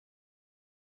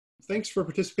Thanks for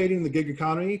participating in the Gig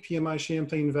Economy PMI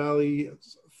Champlain Valley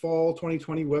Fall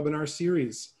 2020 webinar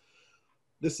series.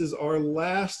 This is our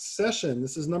last session.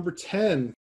 This is number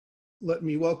 10. Let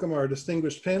me welcome our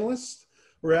distinguished panelists.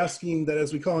 We're asking that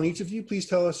as we call on each of you, please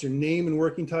tell us your name and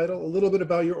working title, a little bit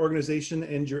about your organization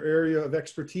and your area of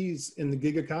expertise in the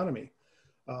gig economy.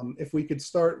 If we could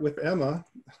start with Emma,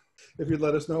 if you'd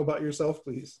let us know about yourself,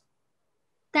 please.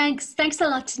 Thanks a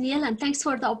lot, Neil, and thanks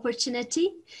for the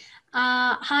opportunity.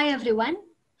 Hi, everyone.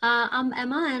 I'm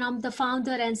Emma, and I'm the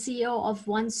founder and CEO of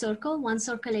OneCircle,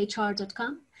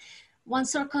 OneCircleHR.com.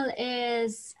 OneCircle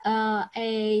is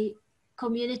a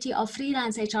community of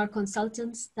freelance HR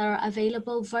consultants that are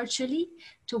available virtually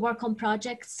to work on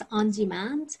projects on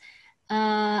demand.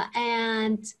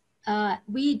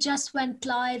 We just went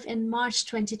live in March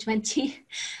 2020,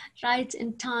 right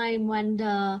in time when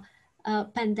the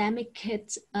pandemic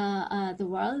hit the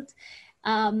world.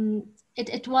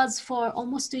 It was for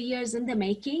almost 2 years in the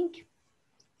making.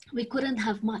 We couldn't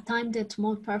have timed it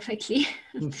more perfectly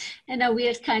in a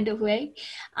weird kind of way.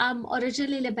 I'm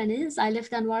originally Lebanese. I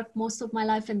lived and worked most of my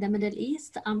life in the Middle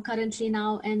East. I'm currently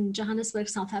now in Johannesburg,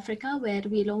 South Africa, where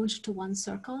we launched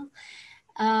OneCircle.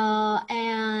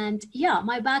 And yeah,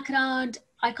 my background,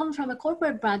 I come from a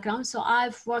corporate background. So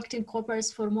I've worked in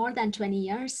corporates for more than 20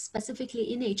 years,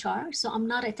 specifically in HR. So I'm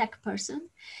not a tech person.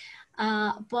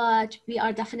 But we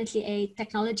are definitely a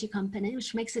technology company,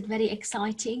 which makes it very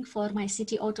exciting for my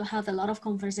CTO to have a lot of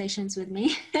conversations with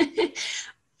me.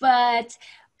 but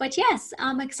yes,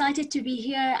 I'm excited to be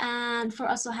here and for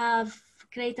us to have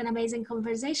great and amazing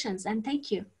conversations. And thank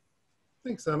you.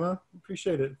 Thanks, Emma.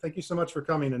 Appreciate it. Thank you so much for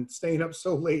coming and staying up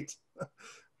so late.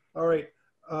 All right.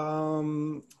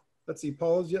 Let's see.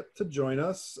 Paul's yet to join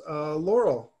us.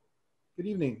 Laurel, good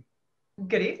evening.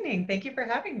 Good evening. Thank you for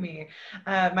having me.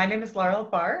 My name is Laurel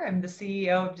Barr. I'm the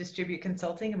CEO of Distribute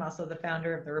Consulting. I'm also the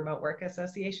founder of the Remote Work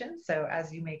Association. So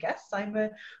as you may guess, I'm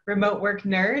a remote work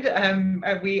nerd.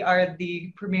 We are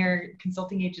the premier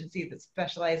consulting agency that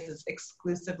specializes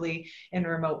exclusively in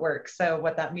remote work. So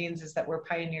what that means is that we're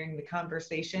pioneering the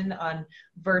conversation on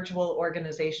virtual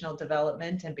organizational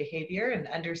development and behavior and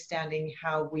understanding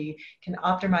how we can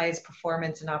optimize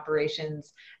performance and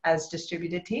operations as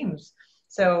distributed teams.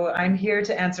 So I'm here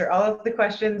to answer all of the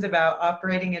questions about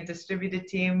operating a distributed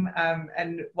team,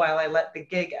 and while I let the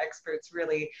gig experts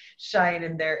really shine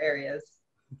in their areas.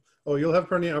 Oh, you'll have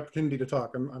plenty of opportunity to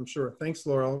talk, I'm sure. Thanks,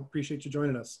 Laurel. Appreciate you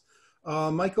joining us.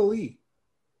 Michael Lee.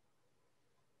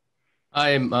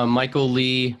 I'm Michael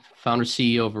Lee, founder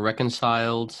CEO of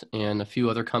Reconciled and a few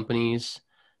other companies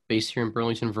based here in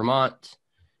Burlington, Vermont,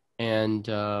 and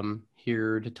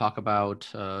here to talk about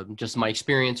just my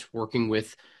experience working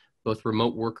with both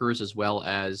remote workers as well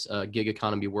as gig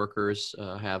economy workers.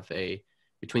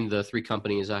 Between the three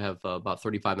companies, I have about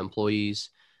 35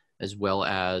 employees, as well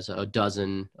as a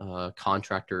dozen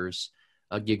contractors,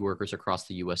 gig workers across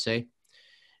the USA.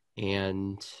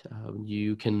 And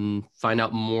you can find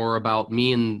out more about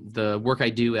me and the work I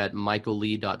do at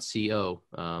michaellee.co.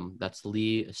 That's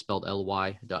Lee spelled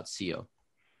Ly.co.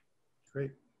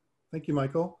 Great. Thank you,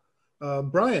 Michael.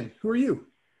 Brian, who are you?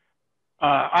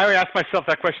 I ask myself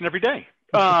that question every day.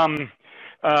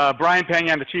 Brian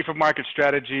Pena, I'm the Chief of Market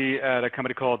Strategy at a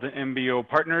company called MBO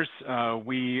Partners.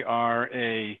 We are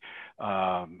a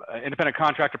independent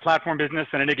contractor platform business,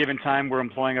 and at any given time, we're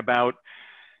employing about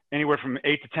anywhere from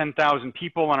 8,000 to 10,000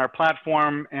 people on our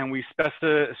platform, and we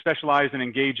specialize in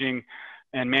engaging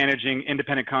and managing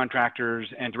independent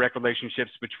contractors and direct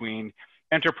relationships between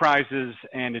enterprises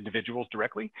and individuals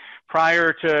directly.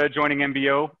 Prior to joining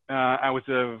MBO, I was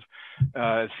a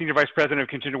Senior Vice President of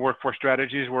Contingent Workforce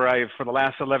Strategies, where for the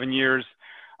last 11 years,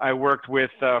 I worked with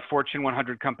Fortune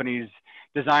 100 companies,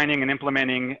 designing and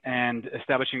implementing and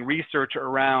establishing research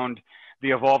around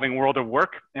the evolving world of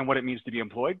work and what it means to be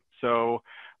employed. So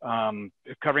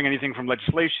covering anything from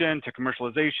legislation to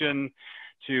commercialization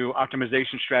to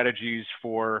optimization strategies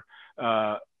for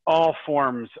all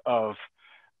forms of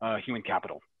human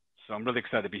capital. So I'm really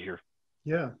excited to be here.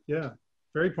 Yeah,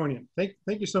 very poignant. Thank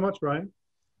you so much, Brian.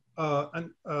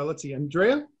 Let's see,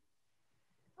 Andrea.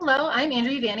 Hello, I'm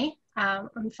Andrea Vanni.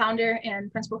 I'm founder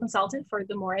and principal consultant for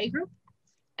the Moray Group.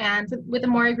 And with the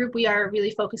Moray Group, we are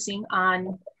really focusing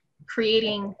on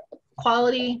creating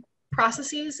quality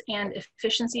processes and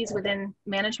efficiencies within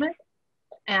management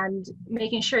and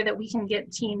making sure that we can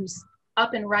get teams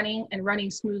up and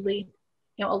running smoothly,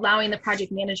 allowing the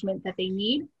project management that they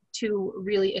need to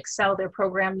really excel their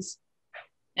programs.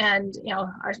 And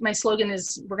my slogan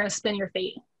is, we're going to spin your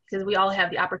fate, because we all have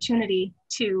the opportunity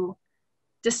to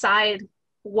decide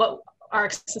what our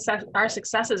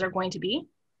successes are going to be.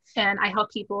 And I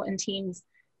help people and teams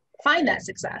find that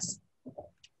success.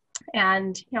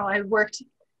 And, you know,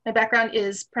 my background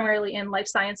is primarily in life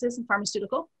sciences and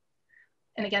pharmaceutical.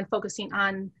 And again, focusing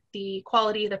on the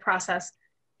quality, the process,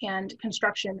 and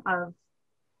construction of,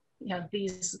 you know,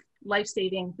 these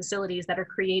life-saving facilities that are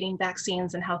creating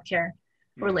vaccines and healthcare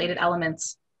related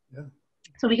elements. Yeah.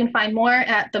 So we can find more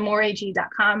at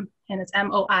themoraeg.com, and it's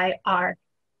MOIRAEG.com.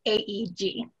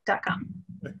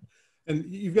 And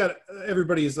you've got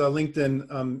everybody's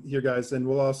LinkedIn here, guys, and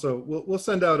we'll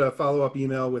send out a follow-up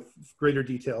email with greater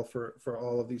detail for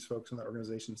all of these folks in the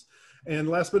organizations. And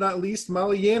last but not least,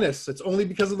 Molly Yanis. It's only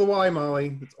because of the Y,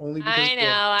 Molly. It's only because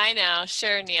I know.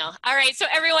 Sure, Neil. All right, so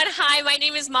everyone, hi, my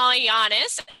name is Molly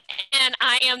Yanis, and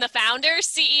I am the founder,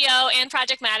 CEO, and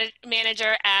project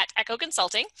manager at Echo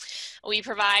Consulting. We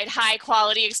provide high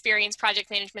quality experience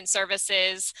project management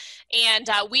services, and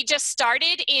we just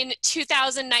started in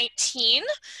 2019,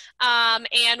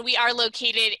 and we are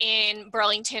located in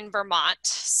Burlington, Vermont.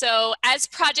 So as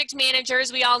project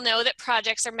managers, we all know that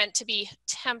projects are meant to be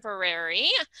temporary.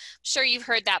 I'm sure you've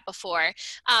heard that before,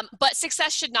 but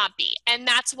success should not be. And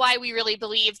that's why we really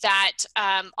believe that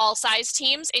all size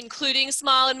teams, including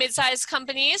small and mid-sized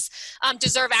companies,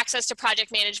 deserve access to project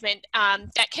management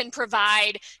that can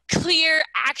provide clear,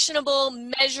 actionable,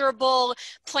 measurable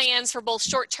plans for both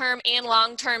short-term and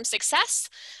long-term success.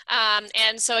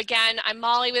 And so again, I'm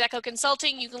Molly with Echo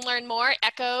Consulting. You can learn more at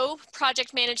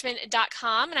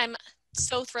echoprojectmanagement.com, and I'm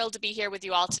so thrilled to be here with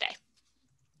you all today.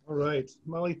 All right,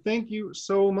 Molly, thank you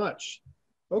so much.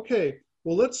 Okay,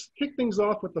 well, let's kick things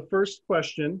off with the first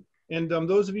question. And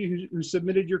those of you who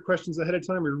submitted your questions ahead of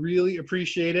time, we really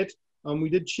appreciate it. We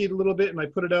did cheat a little bit, and I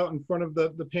put it out in front of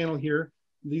the panel here.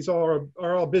 These are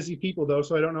all busy people, though,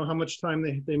 so I don't know how much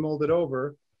time they mulled it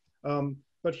over.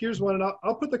 But here's one, and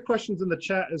I'll put the questions in the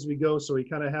chat as we go, so we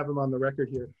kind of have them on the record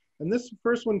here. And this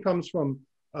first one comes from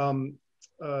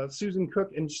Susan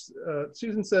Cook, and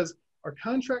Susan says, are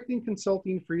contracting,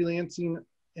 consulting, freelancing,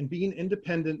 and being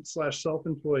independent /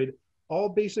 self-employed all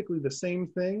basically the same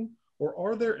thing, or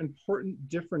are there important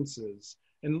differences?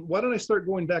 And why don't I start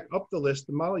going back up the list?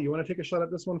 Molly, you want to take a shot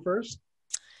at this one first?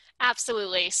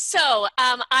 Absolutely. So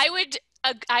I would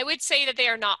say that they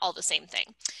are not all the same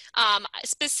thing.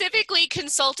 Specifically,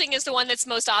 consulting is the one that's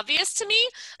most obvious to me.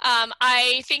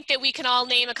 I think that we can all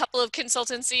name a couple of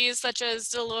consultancies such as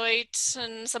Deloitte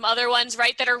and some other ones,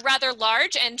 right, that are rather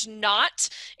large and not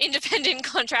independent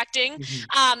contracting.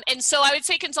 Mm-hmm. And so I would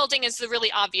say consulting is the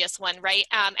really obvious one, right?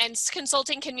 And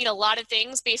consulting can mean a lot of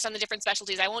things based on the different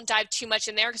specialties. I won't dive too much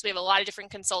in there because we have a lot of different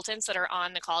consultants that are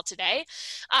on the call today.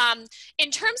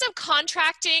 In terms of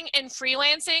contracting and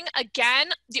freelancing, again,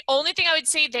 the only thing I would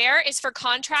say there is for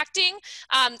contracting,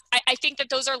 I think that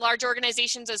those are large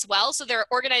organizations as well. So there are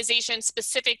organizations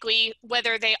specifically,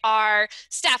 whether they are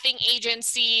staffing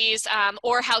agencies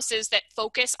or houses that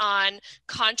focus on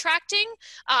contracting.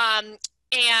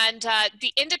 And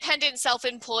the independent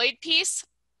self-employed piece,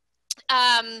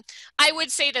 I would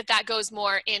say that that goes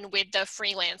more in with the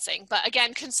freelancing. But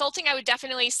again, consulting, I would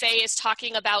definitely say, is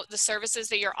talking about the services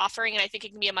that you're offering, and I think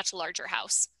it can be a much larger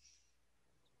house.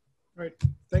 All right,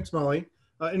 thanks, Molly.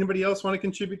 Anybody else want to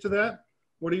contribute to that?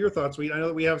 What are your thoughts? I know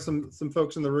that we have some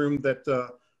folks in the room that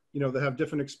that have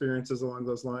different experiences along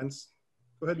those lines.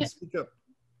 Go ahead and speak up.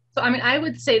 So, I mean, I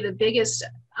would say the biggest,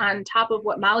 on top of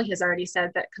what Molly has already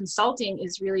said, that consulting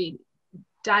is really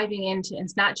diving into, and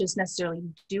it's not just necessarily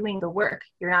doing the work.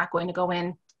 You're not going to go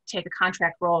in, take a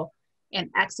contract role, and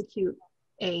execute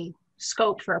a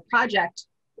scope for a project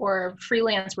or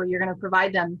freelance where you're going to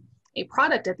provide them a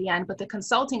product at the end. But the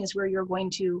consulting is where you're going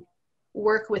to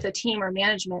work with a team or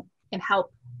management and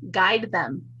help guide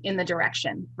them in the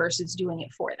direction versus doing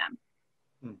it for them.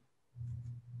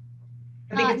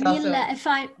 I think it's also...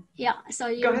 Neil, so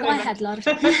you go ahead, Laura.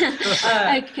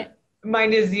 Okay.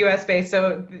 Mine is US based,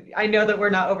 so I know that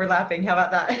we're not overlapping. How about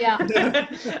that? Yeah.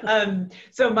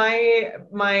 So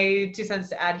my 2 cents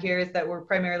to add here is that we're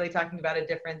primarily talking about a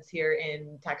difference here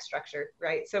in tax structure,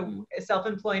 right? So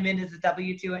self-employment is a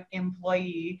W-2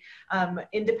 employee.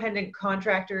 Independent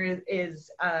contractor is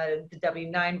the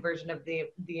W-9 version of the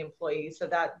employee, so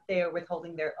that they are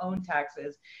withholding their own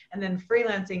taxes. And then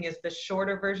freelancing is the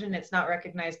shorter version. It's not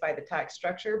recognized by the tax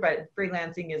structure, but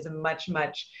freelancing is a much,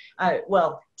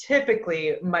 typically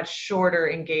much shorter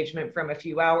engagement, from a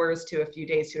few hours to a few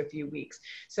days to a few weeks.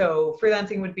 So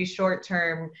freelancing would be short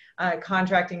term,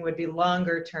 contracting would be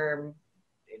longer term,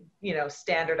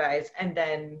 standardized, and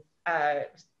then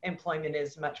employment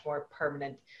is much more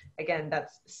permanent. Again,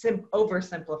 that's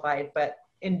oversimplified, but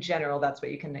in general, that's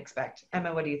what you can expect.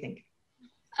 Emma, what do you think?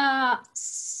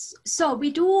 So we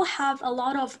do have a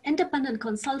lot of independent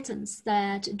consultants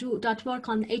that work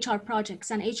on HR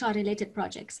projects and HR related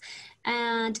projects,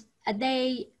 and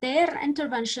their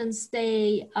interventions,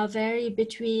 they vary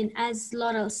between, as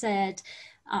Laurel said,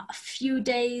 a few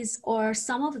days, or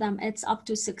some of them it's up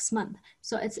to 6 months.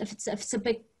 So it's a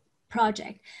big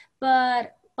project,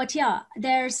 but yeah,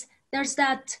 there's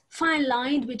that fine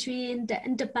line between the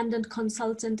independent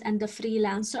consultant and the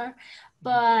freelancer,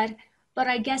 but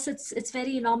I guess it's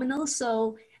very nominal.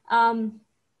 So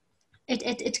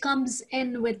it comes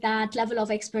in with that level of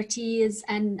expertise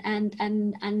and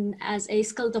as a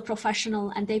skilled professional,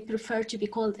 and they prefer to be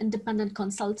called independent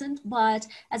consultant. But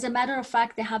as a matter of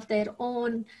fact, they have their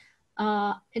own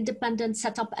independent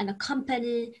setup and a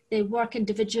company. They work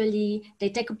individually, they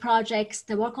take projects,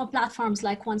 they work on platforms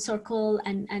like OneCircle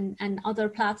and other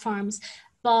platforms,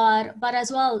 but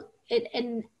as well,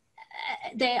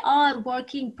 they are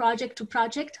working project to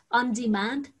project on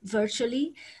demand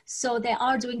virtually. So they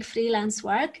are doing freelance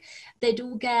work. They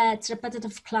do get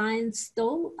repetitive clients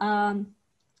though,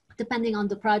 depending on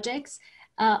the projects.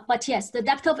 But yes, the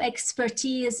depth of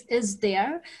expertise is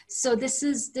there. So this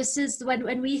is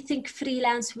when we think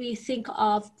freelance, we think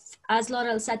of, as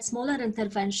Laurel said, smaller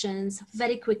interventions,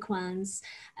 very quick ones.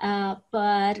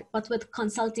 But with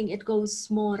consulting, it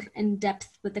goes more in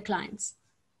depth with the clients.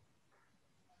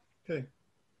 Okay,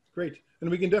 great. And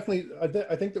we can definitely,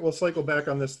 I think that we'll cycle back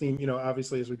on this theme,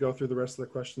 obviously as we go through the rest of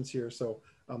the questions here. So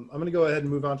I'm going to go ahead and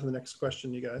move on to the next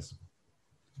question, you guys.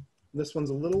 This one's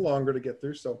a little longer to get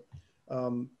through. So,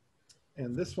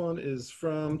 and this one is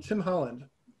from Tim Holland.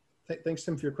 Thanks,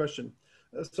 Tim, for your question.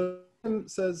 So Tim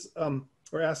says,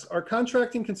 or asks, are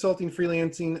contracting, consulting,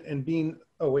 freelancing, and being,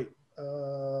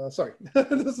 sorry, this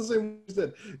is the same we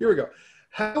did. Here we go.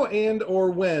 How and or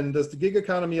when does the gig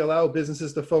economy allow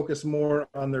businesses to focus more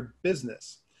on their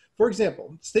business? For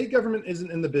example, state government isn't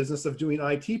in the business of doing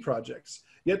IT projects,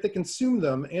 yet they consume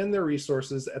them and their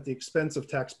resources at the expense of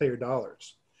taxpayer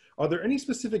dollars. Are there any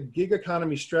specific gig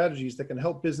economy strategies that can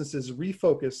help businesses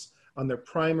refocus on their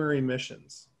primary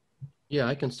missions? Yeah,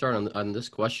 I can start on this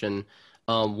question.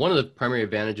 One of the primary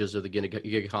advantages of the gig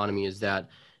economy is that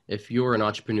if you're an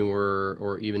entrepreneur,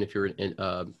 or even if you're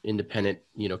an independent,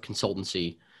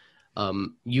 consultancy,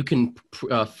 you can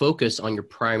focus on your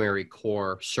primary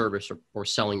core service or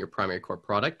selling your primary core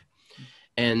product.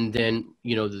 And then,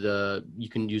 you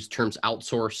can use terms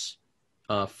outsource,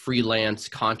 freelance,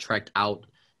 contract out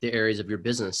the areas of your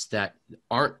business that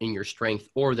aren't in your strength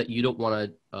or that you don't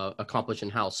want to accomplish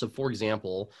in-house. So for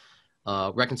example,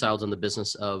 Reconciled's in the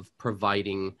business of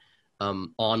providing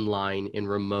online and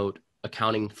remote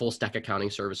accounting, full stack accounting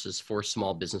services for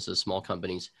small businesses, small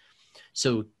companies.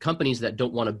 So companies that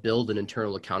don't want to build an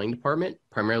internal accounting department,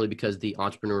 primarily because the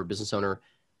entrepreneur or business owner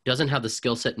doesn't have the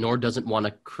skill set, nor doesn't want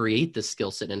to create the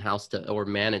skill set in-house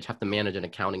have to manage an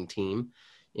accounting team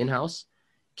in-house,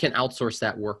 can outsource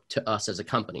that work to us as a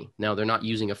company. Now, they're not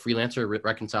using a freelancer.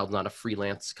 Reconciled's not a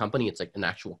freelance company. It's like an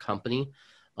actual company.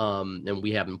 And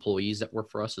we have employees that work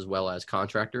for us as well as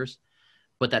contractors.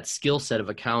 But that skill set of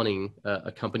accounting,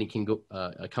 a company can go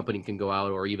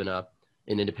out, or even an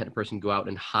independent person go out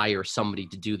and hire somebody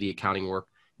to do the accounting work,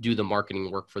 do the marketing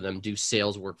work for them, do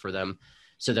sales work for them,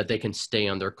 so that they can stay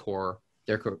on their core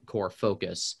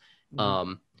focus.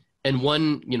 Mm-hmm. And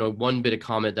one bit of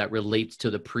comment that relates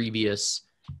to the previous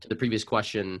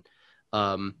question,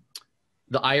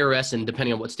 the IRS, and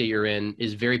depending on what state you're in,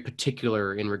 is very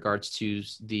particular in regards to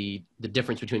the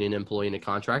difference between an employee and a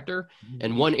contractor. Mm-hmm.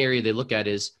 And one area they look at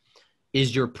is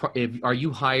are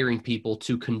you hiring people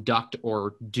to conduct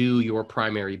or do your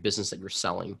primary business that you're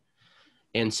selling?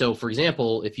 And so, for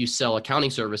example, if you sell accounting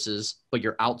services, but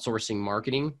you're outsourcing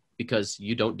marketing because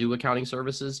you don't do accounting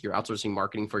services, you're outsourcing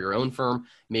marketing for your own firm,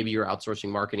 maybe you're outsourcing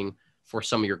marketing for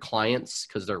some of your clients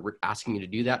because they're asking you to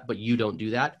do that, but you don't do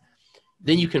that,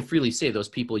 then you can freely say those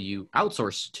people you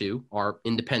outsource to are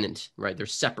independent, right? They're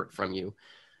separate from you.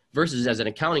 Versus as an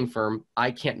accounting firm,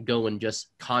 I can't go and just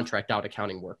contract out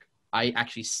accounting work. I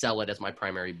actually sell it as my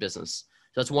primary business.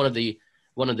 So that's one of the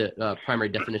primary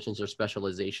definitions or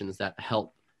specializations that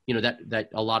help, that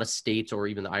a lot of states or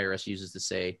even the IRS uses to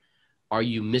say, are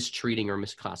you mistreating or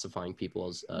misclassifying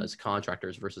people as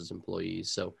contractors versus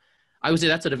employees? So I would say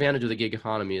that's an advantage of the gig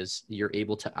economy, is you're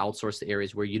able to outsource the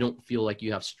areas where you don't feel like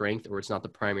you have strength or it's not the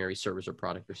primary service or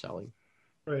product you're selling.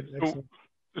 Right. Excellent.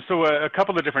 So a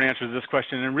couple of different answers to this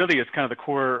question, and really it's kind of the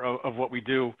core of what we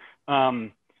do.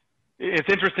 It's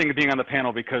interesting being on the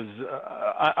panel because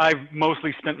I've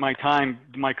mostly spent my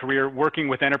career working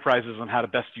with enterprises on how to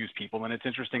best use people. And it's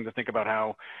interesting to think about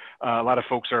how a lot of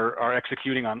folks are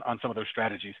executing on some of those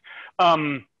strategies.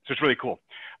 So it's really cool.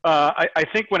 I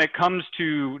think when it comes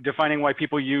to defining why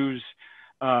people use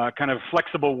kind of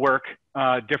flexible work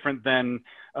different than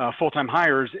full-time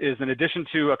hires is, in addition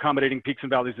to accommodating peaks and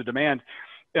valleys of demand,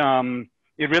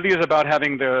 it really is about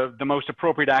having the most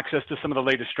appropriate access to some of the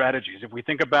latest strategies. If we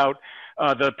think about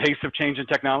the pace of change in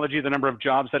technology, the number of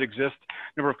jobs that exist,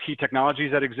 number of key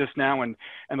technologies that exist now, and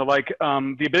the like,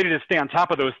 the ability to stay on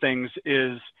top of those things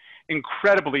is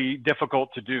incredibly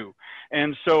difficult to do.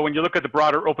 And so when you look at the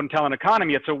broader open talent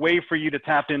economy, it's a way for you to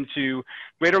tap into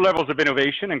greater levels of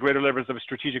innovation and greater levels of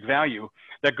strategic value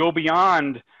that go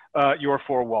beyond your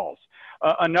four walls.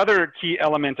 Another key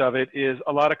element of it is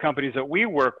a lot of companies that we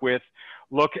work with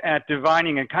look at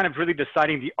divining and kind of really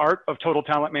deciding the art of total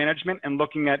talent management and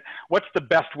looking at what's the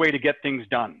best way to get things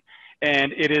done.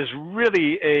 And it is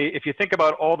really if you think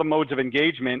about all the modes of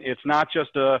engagement, it's not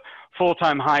just a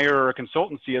full-time hire or a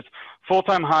consultancy, it's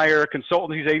full-time hire,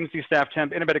 consultancies, agency staff,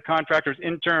 temp, independent contractors,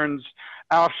 interns,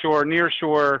 offshore,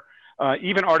 nearshore,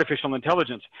 even artificial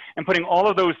intelligence. And putting all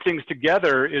of those things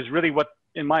together is really what,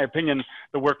 in my opinion,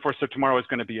 the workforce of tomorrow is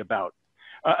going to be about.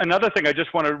 Another thing I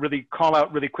just want to really call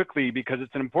out really quickly, because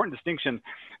it's an important distinction,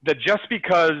 that just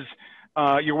because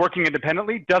you're working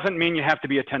independently doesn't mean you have to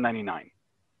be a 1099.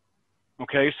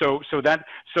 Okay, so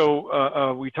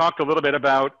we talked a little bit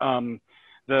about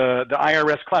the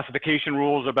IRS classification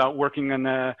rules about working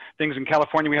on things in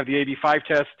California. We have the AB5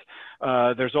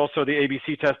 test. There's also the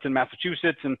ABC test in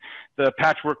Massachusetts, and the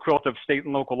patchwork quilt of state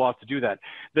and local laws to do that.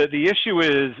 The issue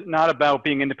is not about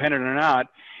being independent or not.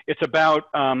 It's about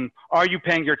are you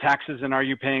paying your taxes, and are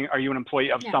you an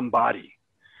employee of somebody?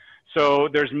 So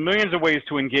there's millions of ways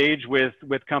to engage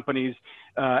with companies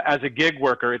as a gig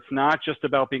worker. It's not just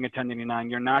about being a 1099.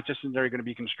 You're not just necessarily going to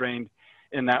be constrained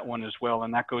in that one as well.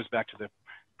 And that goes back to the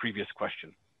previous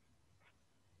question.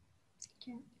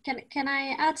 Okay. Can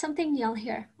I add something, Neil,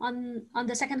 here on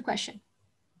the second question?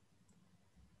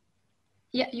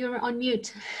 Yeah, you're on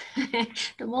mute.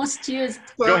 The most used.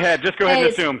 Go ahead. Just go ahead and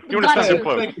assume. You want to start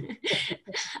close.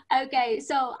 Okay,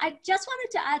 so I just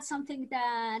wanted to add something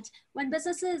that when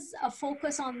businesses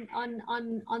focus on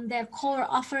their core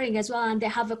offering as well, and they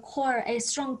have a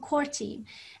strong core team,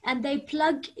 and they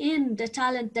plug in the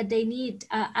talent that they need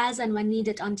as and when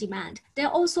needed on demand, they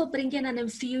also bring in an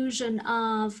infusion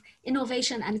of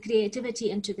innovation and creativity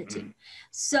into the team.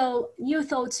 So new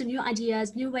thoughts, new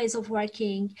ideas, new ways of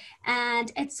working,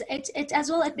 and it as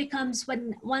well. It becomes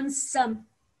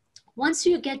once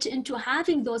you get into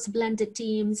having those blended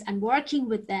teams and working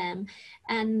with them,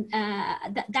 and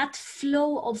that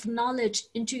flow of knowledge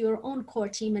into your own core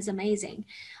team is amazing.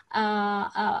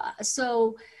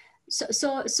 So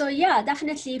yeah,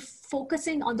 definitely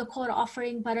focusing on the core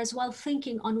offering, but as well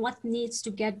thinking on what needs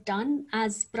to get done,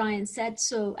 as Brian said,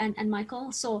 so and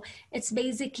Michael. So it's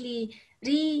basically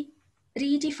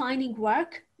redefining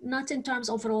work, not in terms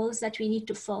of roles that we need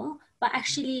to fill, but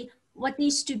actually what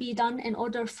needs to be done in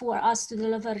order for us to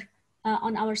deliver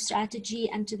on our strategy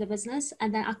and to the business,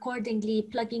 and then accordingly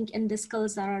plugging in the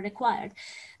skills that are required.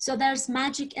 So there's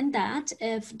magic in that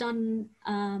if done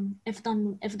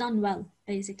well,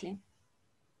 basically.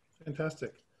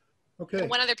 Fantastic. Okay.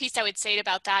 One other piece I would say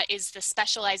about that is the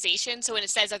specialization. So when it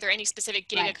says, are there any specific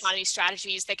gig economy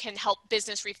strategies that can help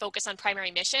business refocus on primary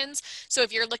missions? So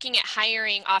if you're looking at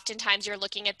hiring, oftentimes you're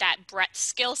looking at that breadth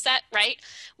skill set, right?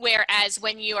 Whereas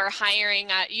when you are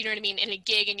hiring, you know what I mean, in a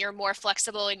gig and you're more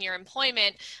flexible in your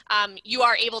employment, you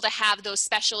are able to have those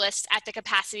specialists at the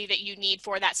capacity that you need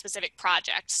for that specific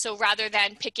project. So rather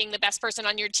than picking the best person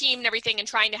on your team and everything and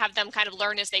trying to have them kind of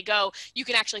learn as they go, you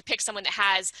can actually pick someone that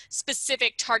has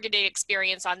specific targeted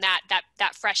experience on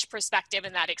that fresh perspective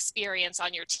and that experience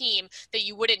on your team that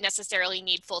you wouldn't necessarily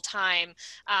need full-time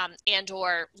and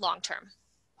or long-term.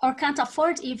 Or can't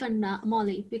afford even,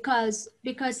 Molly, because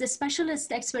the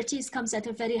specialist expertise comes at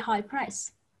a very high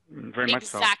price. Very much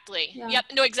so. Exactly. Yeah. Yep.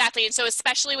 No, exactly. And so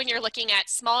especially when you're looking at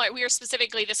smaller, we were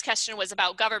specifically, this question was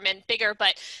about government, bigger,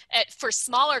 but for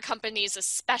smaller companies,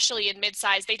 especially in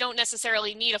mid-size, they don't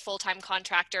necessarily need a full-time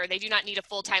contractor. They do not need a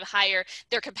full-time hire.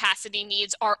 Their capacity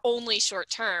needs are only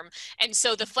short-term. And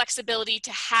so the flexibility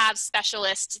to have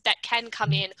specialists that can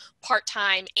come in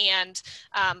part-time and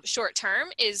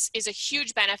short-term is a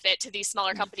huge benefit to these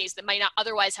smaller companies that might not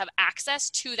otherwise have access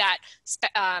to that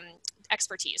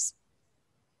expertise.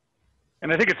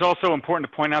 And I think it's also important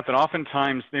to point out that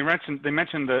oftentimes they mentioned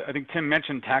I think Tim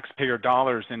mentioned taxpayer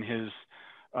dollars in his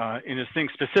thing,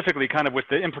 specifically kind of with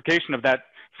the implication of that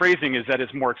phrasing is that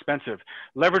it's more expensive.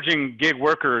 Leveraging gig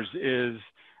workers is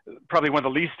probably one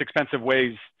of the least expensive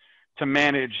ways to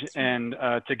manage and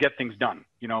to get things done.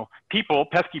 You know,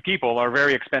 pesky people are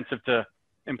very expensive to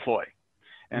employ.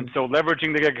 And so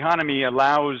leveraging the gig economy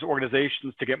allows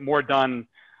organizations to get more done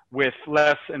with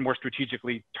less and more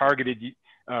strategically targeted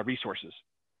resources.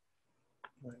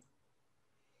 Right.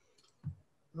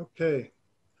 Okay.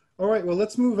 All right, well,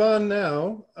 let's move on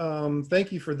now.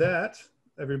 Thank you for that,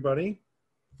 everybody.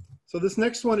 So this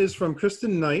next one is from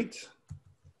Kristen Knight.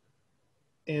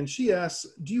 And she asks,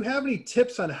 do you have any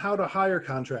tips on how to hire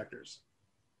contractors?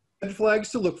 Red flags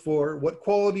to look for, what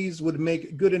qualities would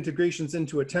make good integrations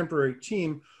into a temporary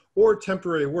team or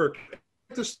temporary work?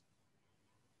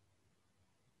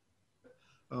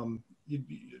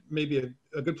 Maybe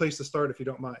a good place to start if you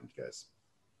don't mind, guys.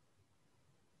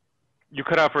 You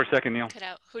cut out for a second, Neil. Cut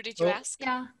out. Who did you ask?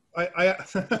 Yeah. I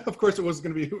of course it was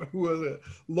going to be who was it?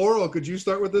 Laurel, could you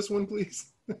start with this one,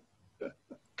 please?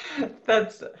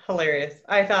 That's hilarious.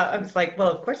 I was like,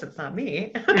 well, of course it's not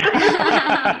me.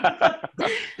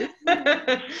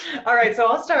 All right, so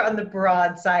I'll start on the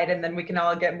broad side and then we can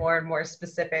all get more and more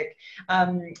specific.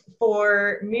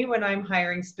 For me, when I'm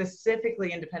hiring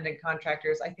specifically independent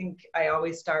contractors, I think I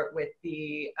always start with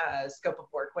the scope of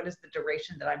work. What is the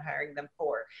duration that I'm hiring them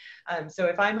for? So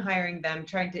if I'm hiring them,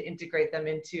 trying to integrate them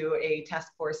into a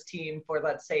task force team for,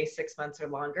 let's say, 6 months or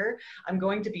longer, I'm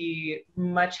going to be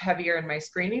much heavier in my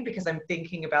screening because I'm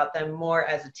thinking about them more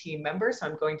as a team member. So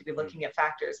I'm going to be looking at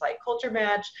factors like culture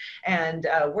match and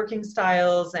working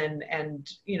styles and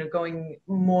you know, going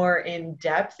more in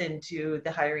depth into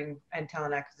the hiring and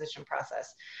talent acquisition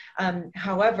process.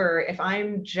 However, if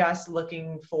I'm just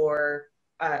looking for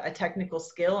a technical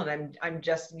skill and I'm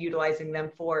just utilizing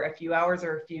them for a few hours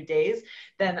or a few days,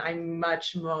 then I'm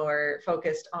much more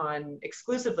focused on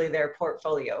exclusively their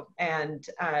portfolio and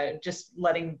just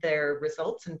letting their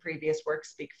results and previous work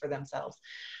speak for themselves.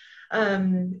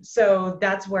 So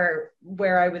that's where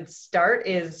I would start.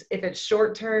 Is if it's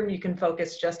short term, you can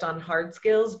focus just on hard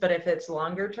skills, but if it's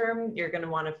longer term, you're going to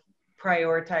want to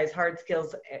prioritize hard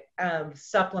skills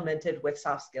supplemented with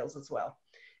soft skills as well.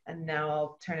 And now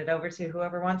I'll turn it over to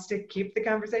whoever wants to keep the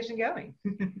conversation going.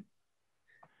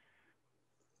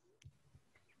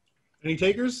 Any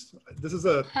takers? This is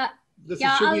a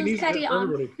yeah, I'll carry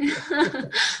on.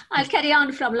 I'll carry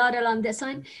on from Laurel on this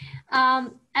one.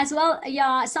 As well,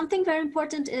 yeah, something very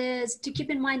important is to keep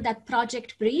in mind that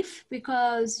project brief,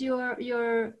 because your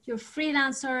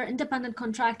freelancer, independent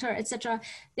contractor, etc.,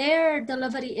 their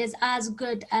delivery is as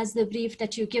good as the brief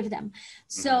that you give them.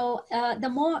 So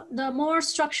the more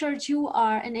structured you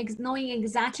are in knowing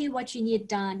exactly what you need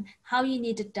done, how you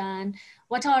need it done,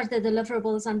 what are the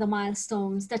deliverables and the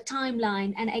milestones, the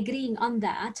timeline, and agreeing on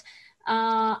that,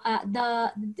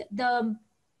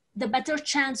 the better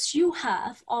chance you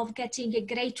have of getting a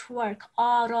great work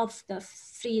out of the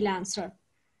freelancer.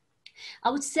 I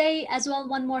would say as well,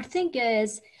 one more thing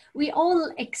is we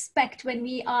all expect when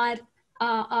we are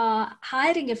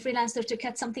hiring a freelancer to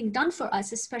get something done for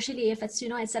us, especially if it's, you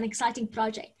know, it's an exciting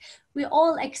project. We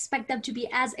all expect them to be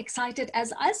as excited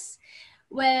as us,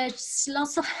 which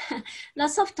lots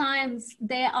of times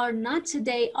they are not.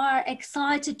 They are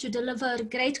excited to deliver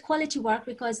great quality work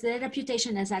because their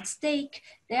reputation is at stake.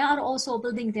 They are also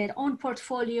building their own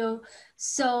portfolio.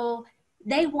 So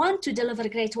they want to deliver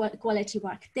great quality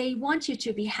work. They want you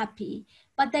to be happy,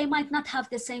 but they might not have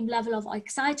the same level of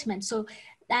excitement. So,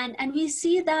 and we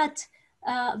see that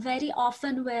very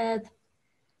often with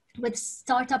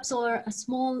startups or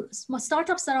small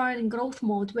startups that are in growth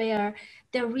mode, where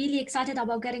they're really excited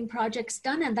about getting projects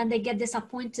done, and then they get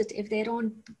disappointed if they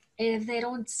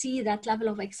don't see that level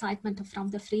of excitement from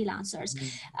the freelancers.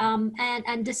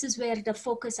 And this is where the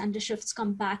focus and the shifts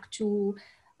come back to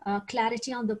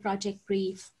clarity on the project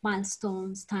brief,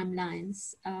 milestones,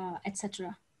 timelines,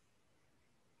 etc.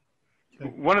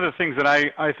 One of the things that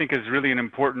I think is really an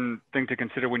important thing to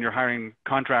consider when you're hiring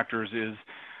contractors is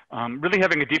really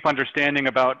having a deep understanding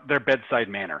about their bedside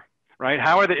manner, right?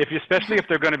 How are they, especially if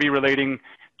they're going to be relating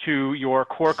to your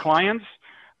core clients,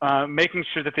 making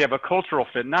sure that they have a cultural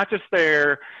fit, not just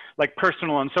their like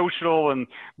personal and social,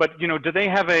 but you know, do they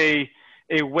have a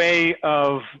way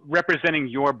of representing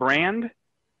your brand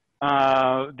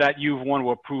that you want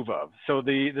to approve of? So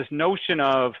this notion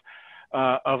of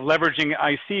leveraging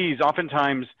ICs,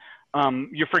 oftentimes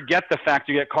you forget the fact,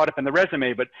 you get caught up in the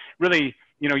resume, but really,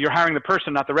 you know, you're hiring the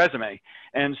person, not the resume.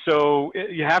 And so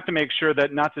you have to make sure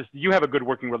that not just you have a good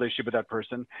working relationship with that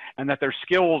person and that their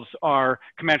skills are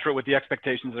commensurate with the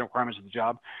expectations and requirements of the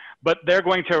job, but they're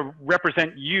going to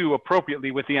represent you appropriately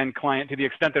with the end client to the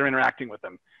extent they're interacting with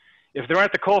them. If they're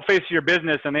at the coalface of your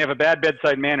business and they have a bad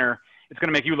bedside manner, it's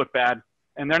going to make you look bad.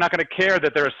 And they're not going to care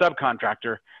that they're a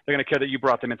subcontractor. They're going to care that you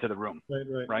brought them into the room.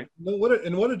 Right. No, what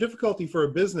a difficulty for a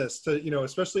business to,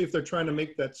 especially if they're trying to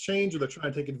make that change or they're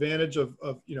trying to take advantage of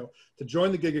to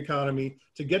join the gig economy,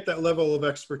 to get that level of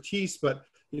expertise. But,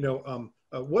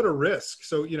 what a risk.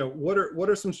 So, what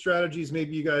are some strategies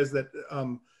maybe you guys that,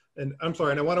 and I'm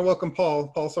sorry, and I want to welcome Paul.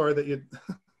 Paul, sorry that you.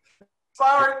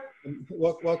 Sorry.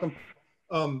 Welcome.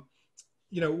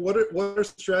 What are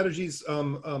strategies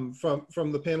from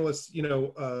the panelists,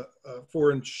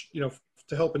 for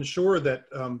to help ensure that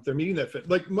they're meeting that fit?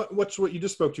 Like what you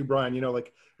just spoke to, Brian.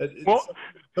 Really,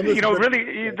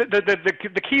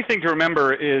 the key thing to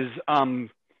remember is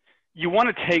you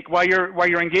want to take while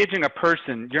you're engaging a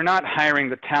person, you're not hiring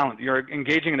the talent. You're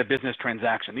engaging in a business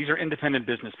transaction. These are independent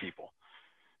business people.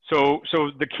 So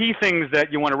the key things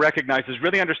that you want to recognize is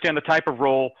really understand the type of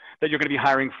role that you're going to be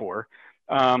hiring for.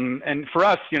 And for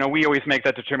us, we always make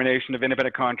that determination of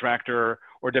independent contractor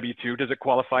or W-2. Does it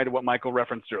qualify to what Michael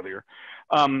referenced earlier?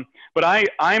 But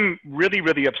I'm really,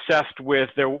 really obsessed with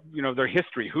their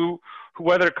history. Who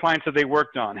other clients have they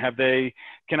worked on?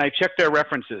 Can I check their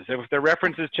references? If their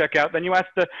references check out, then you ask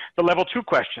the level 2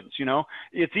 questions.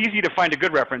 It's easy to find a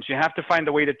good reference. You have to find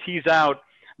a way to tease out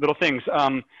little things.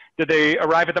 Did they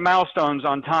arrive at the milestones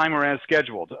on time or as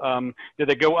scheduled? Did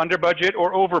they go under budget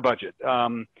or over budget?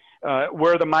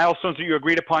 Were the milestones that you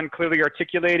agreed upon clearly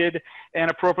articulated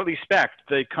and appropriately spec'd?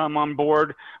 Did they come on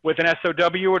board with an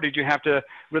SOW, or did you have to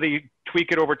really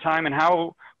tweak it over time? And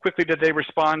how quickly did they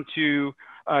respond to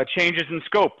changes in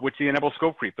scope, which enable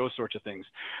scope creep, those sorts of things?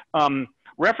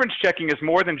 Reference checking is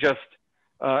more than just,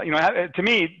 to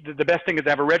me, the best thing is to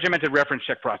have a regimented reference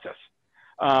check process.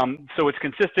 So it's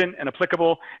consistent and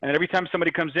applicable, and every time somebody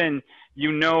comes in,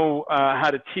 how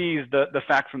to tease the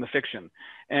fact from the fiction.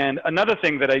 And another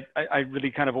thing that I really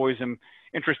kind of always am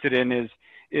interested in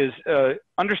is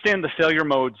understand the failure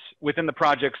modes within the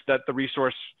projects that the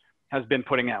resource has been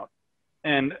putting out.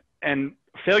 And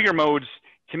failure modes,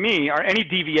 to me, are any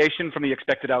deviation from the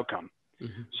expected outcome.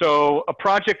 Mm-hmm. So a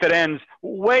project that ends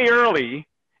way early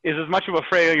is as much of a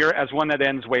failure as one that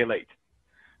ends way late.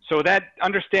 So that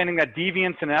understanding that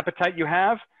deviance and appetite you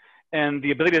have and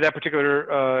the ability of that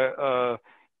particular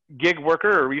gig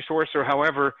worker or resource or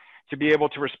however to be able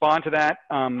to respond to that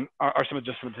are some of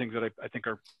the things that I think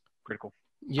are critical.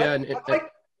 Yeah.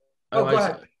 Go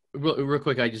ahead. Real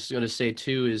quick, I just want to say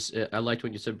too is I liked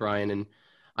what you said, Brian. And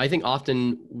I think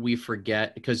often we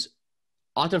forget, because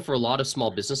often for a lot of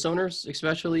small business owners,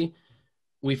 especially,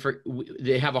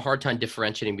 they have a hard time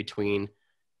differentiating between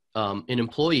an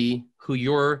employee who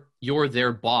you're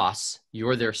their boss,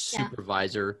 you're their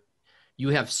supervisor, you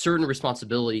have certain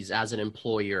responsibilities as an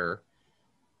employer,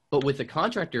 but with a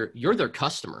contractor, you're their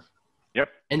customer. Yep.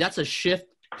 And that's a shift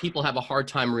people have a hard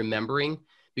time remembering,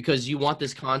 because you want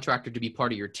this contractor to be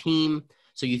part of your team.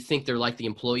 So you think they're like the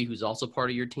employee who's also part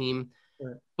of your team.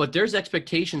 Right. But there's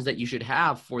expectations that you should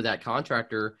have for that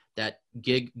contractor, that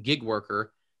gig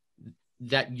worker,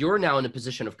 that you're now in a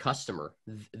position of customer.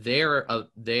 They're a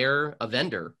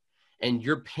vendor, and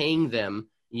you're paying them.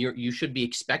 You should be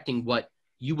expecting what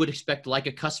you would expect like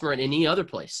a customer at any other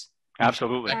place.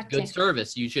 Absolutely. Good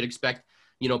service. You should expect,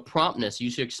 promptness. You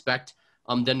should expect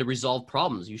them to resolve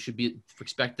problems. You should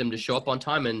expect them to show up on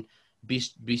time and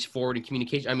be forward in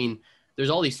communication. I mean,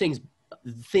 there's all these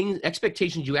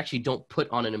expectations you actually don't put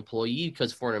on an employee,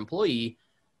 because for an employee,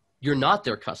 you're not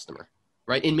their customer,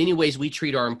 right? In many ways, we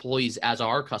treat our employees as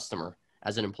our customer,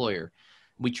 as an employer.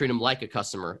 We treat them like a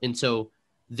customer. And so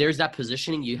there's that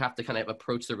positioning you have to kind of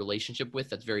approach the relationship with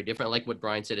that's very different. Like what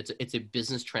Brian said, it's a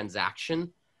business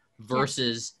transaction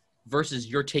versus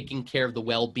you're taking care of the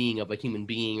well-being of a human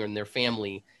being and their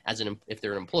family if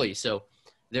they're an employee. So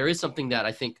there is something that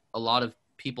I think a lot of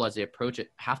people, as they approach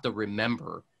it, have to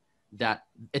remember, that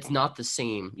it's not the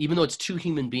same. Even though it's two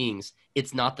human beings,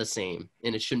 it's not the same,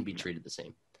 and it shouldn't be treated the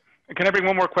same. Can I bring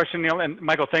one more question, Neil? And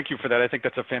Michael, thank you for that. I think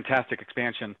that's a fantastic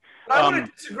expansion. I want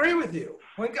to disagree with you.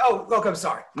 Look, I'm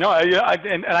sorry. No,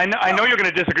 I know you're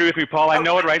going to disagree with me, Paul. I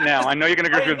know it right now. I know you're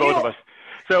going to agree with both of us.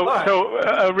 So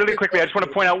really quickly, I just want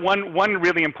to point out one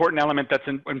really important element that's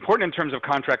important in terms of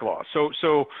contract law.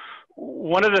 So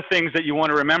one of the things that you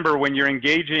want to remember when you're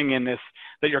engaging in this,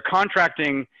 that your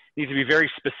contracting needs to be very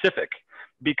specific,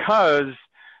 because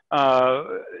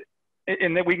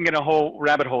and then we can get a whole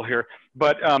rabbit hole here.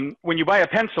 But when you buy a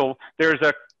pencil, there's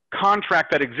a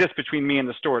contract that exists between me and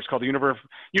the store. It's called the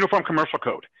Uniform Commercial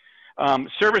Code.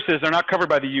 Services are not covered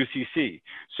by the UCC.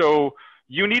 So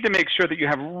you need to make sure that you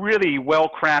have really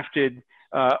well-crafted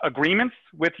agreements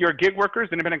with your gig workers,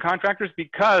 independent contractors,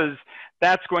 because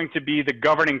that's going to be the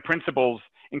governing principles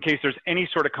in case there's any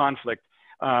sort of conflict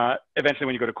eventually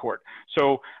when you go to court.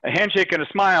 So a handshake and a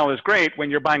smile is great when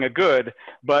you're buying a good,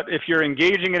 but if you're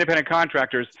engaging independent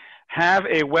contractors, have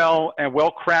a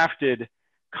well-crafted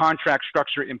contract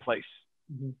structure in place.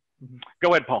 Go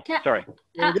ahead, Paul. Sorry.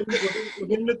 We're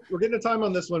getting to time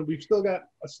on this one. We've still got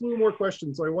a slew more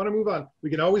questions, so I want to move on. We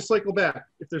can always cycle back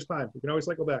if there's time. We can always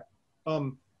cycle back.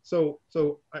 So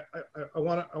I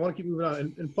want to keep moving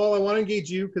on. And Paul, I want to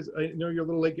engage you because I know you're a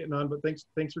little late getting on, but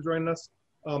thanks for joining us.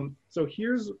 So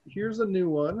here's a new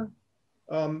one.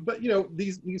 But you know,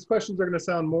 these questions are going to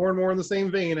sound more and more in the same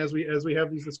vein as we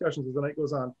have these discussions as the night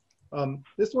goes on.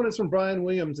 This one is from Brian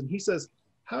Williams, and he says,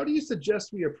 how do you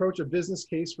suggest we approach a business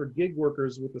case for gig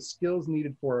workers with the skills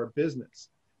needed for our business,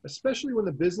 especially when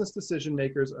the business decision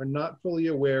makers are not fully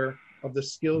aware of the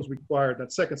skills required?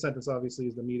 That second sentence obviously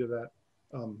is the meat of that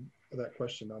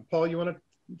question. Paul, you want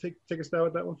to take a stab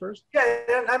at that one first? Yeah,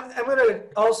 and I'm going to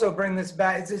also bring this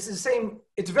back. It's the same.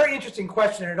 It's a very interesting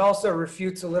question, and it also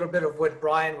refutes a little bit of what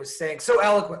Brian was saying so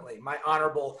eloquently. My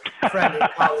honorable friend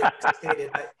and colleague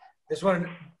stated. I just want to.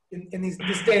 In this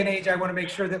day and age, I want to make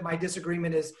sure that my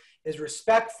disagreement is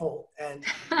respectful and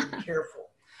careful.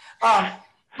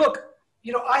 Look,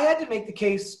 you know, I had to make the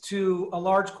case to a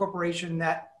large corporation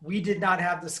that we did not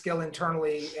have the skill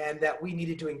internally and that we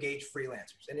needed to engage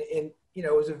freelancers. And you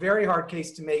know, it was a very hard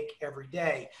case to make every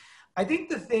day. I think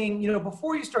the thing, you know,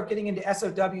 before you start getting into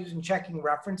SOWs and checking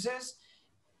references,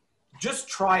 just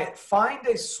try it. Find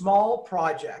a small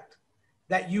project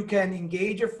that you can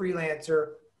engage a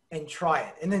freelancer and try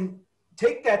it, and then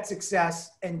take that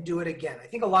success and do it again. I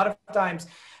think a lot of times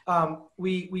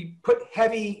we put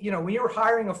heavy, you know, when you're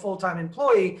hiring a full-time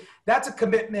employee, that's a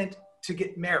commitment to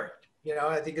get married. You know,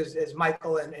 I think as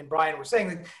Michael and Brian were saying,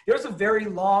 like, there's a very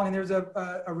long, and there's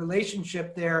a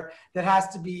relationship there that has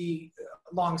to be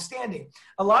long-standing.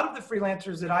 A lot of the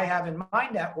freelancers that I have in my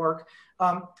network,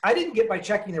 I didn't get by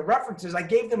checking their references. I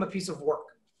gave them a piece of work.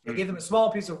 I gave them a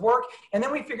small piece of work, and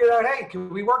then we figured out, hey,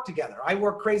 can we work together? I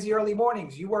work crazy early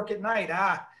mornings. You work at night.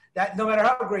 That no matter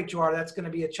how great you are, that's going to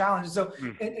be a challenge. So,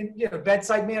 and you know,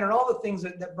 bedside manner and all the things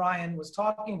that Brian was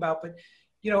talking about. But,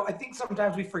 you know, I think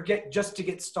sometimes we forget just to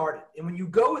get started. And when you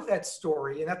go with that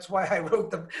story, and that's why I wrote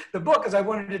the book, because I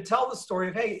wanted to tell the story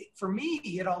of, hey, for me,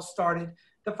 it all started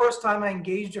the first time I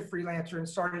engaged a freelancer and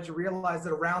started to realize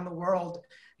that around the world,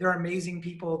 there are amazing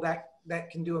people that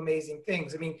can do amazing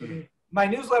things. I mean, my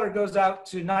newsletter goes out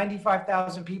to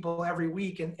 95,000 people every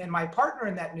week. And my partner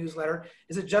in that newsletter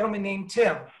is a gentleman named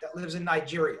Tim that lives in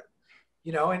Nigeria,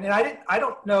 you know, and I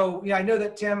don't know, you know, I know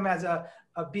that Tim has a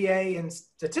BA in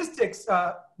statistics,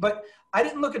 but I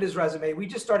didn't look at his resume. We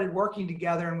just started working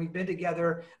together, and we've been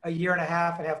together a year and a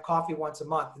half and have coffee once a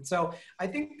month. And so I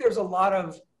think there's a lot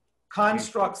of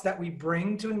constructs that we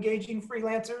bring to engaging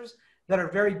freelancers that are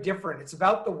very different. It's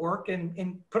about the work,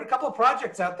 and put a couple of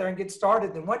projects out there and get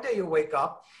started. Then one day you'll wake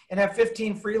up and have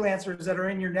 15 freelancers that are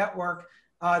in your network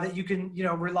that you can, you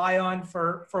know, rely on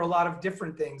for a lot of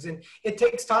different things. And it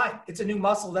takes time. It's a new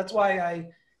muscle. That's why I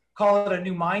call it a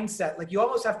new mindset. Like, you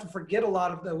almost have to forget a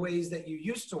lot of the ways that you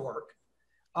used to work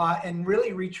and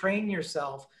really retrain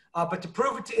yourself. But to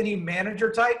prove it to any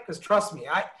manager type, because trust me,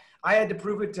 I had to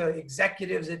prove it to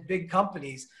executives at big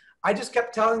companies. I just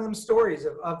kept telling them stories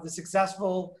of the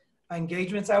successful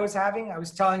engagements I was having. I was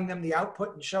telling them the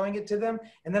output and showing it to them.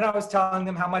 And then I was telling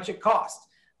them how much it cost.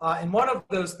 And one of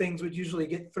those things would usually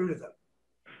get through to them.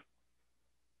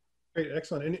 Great,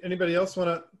 excellent. Anybody else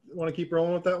want to keep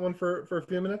rolling with that one for a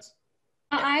few minutes?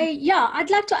 I'd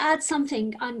like to add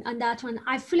something on that one.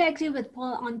 I fully agree with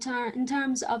Paul in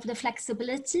terms of the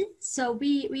flexibility. So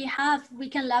we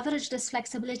can leverage this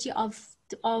flexibility of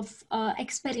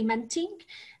experimenting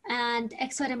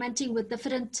with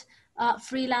different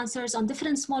freelancers on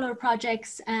different smaller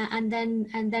projects and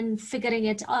then figuring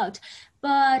it out.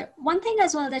 But one thing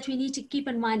as well that we need to keep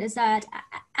in mind is that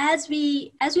as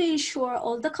we ensure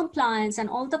all the compliance and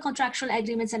all the contractual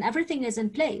agreements and everything is in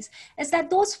place, is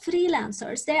that those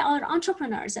freelancers, they are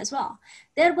entrepreneurs as well.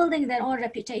 They're building their own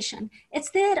reputation. It's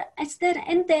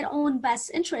in their own best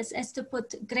interest is to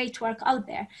put great work out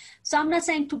there. So I'm not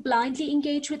saying to blindly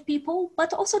engage with people,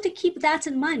 but also to keep that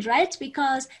in mind, right?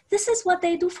 Because this is what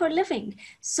they do for a living.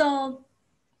 So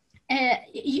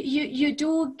you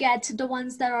do get the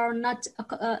ones that are not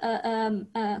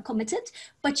committed,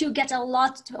 but you get a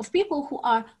lot of people who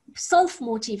are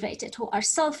self-motivated, who are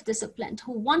self-disciplined,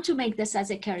 who want to make this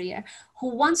as a career,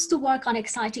 who wants to work on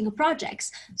exciting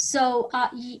projects. So,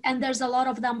 and there's a lot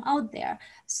of them out there.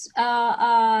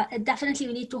 Definitely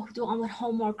we need to do our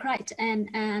homework right. And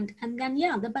then,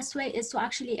 yeah, the best way is to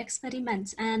actually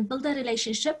experiment and build a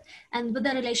relationship. And with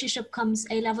the relationship comes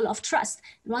a level of trust.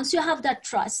 And once you have that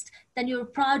trust, then your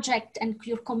project and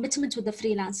your commitment with the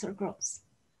freelancer grows.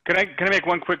 Can I make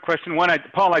one quick question? One,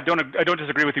 Paul, I don't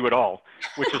disagree with you at all,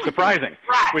 which is surprising.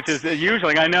 Which is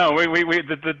usually, I know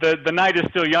the night is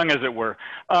still young, as it were.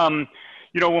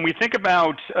 You know, when we think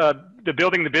about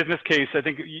building the business case, I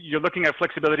think you're looking at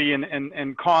flexibility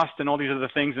and cost and all these other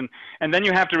things, and then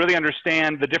you have to really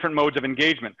understand the different modes of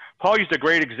engagement. Paul used a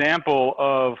great example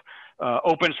of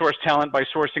open source talent by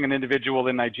sourcing an individual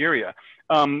in Nigeria.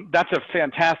 That's a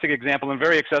fantastic example and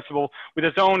very accessible with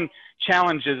its own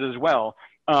challenges as well.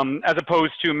 As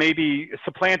opposed to maybe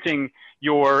supplanting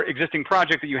your existing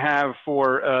project that you have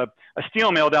for a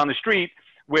steel mill down the street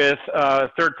with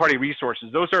third-party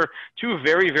resources. Those are two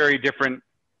very, very different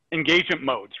engagement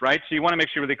modes, right? So you want to make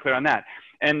sure you're really clear on that.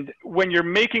 And when you're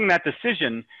making that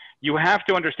decision, you have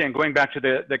to understand, going back to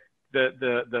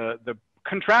the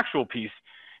contractual piece,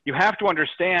 you have to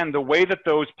understand the way that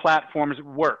those platforms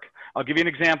work. I'll give you an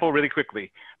example really quickly.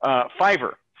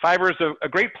 Fiverr. Fiverr is a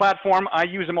great platform. I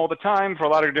use them all the time for a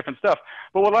lot of different stuff.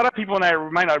 But what a lot of people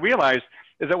might not realize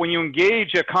is that when you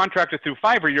engage a contractor through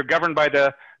Fiverr, you're governed by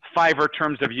the Fiverr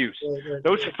terms of use.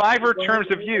 Those Fiverr terms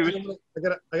of use. I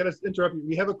gotta interrupt you.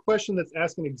 We have a question that's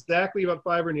asking exactly about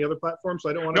Fiverr and the other platforms,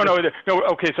 so I don't want to. No.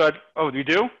 Okay, so you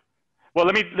do? Well,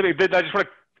 let me. I just want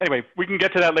to. Anyway, we can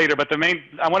get to that later. But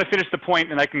I want to finish the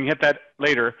point, and I can hit that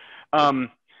later.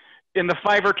 In the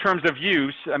Fiverr terms of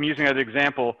use, I'm using as an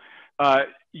example.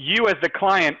 You as the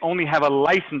client only have a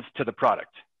license to the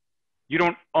product. You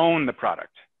don't own the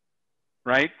product,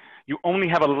 right? You only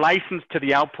have a license to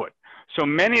the output. So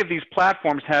many of these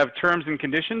platforms have terms and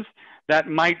conditions that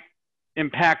might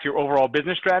impact your overall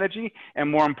business strategy,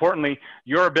 and more importantly,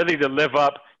 your ability to live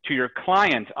up to your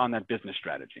client on that business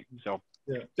strategy. So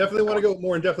yeah, definitely want to go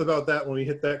more in depth about that when we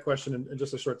hit that question in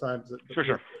just a short time.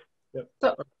 Sure. Yeah.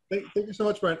 So, thank you so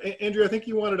much, Brian. Andrew, I think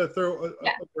you wanted to throw a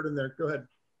word in there. Go ahead.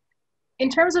 In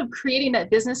terms of creating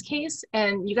that business case,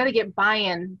 and you got to get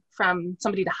buy-in from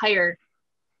somebody to hire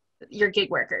your gig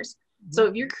workers. Mm-hmm. So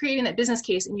if you're creating that business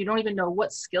case and you don't even know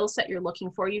what skill set you're looking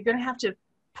for, you're going to have to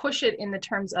push it in the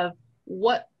terms of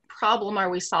what problem are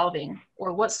we solving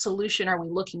or what solution are we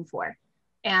looking for.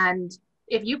 And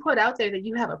if you put out there that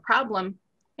you have a problem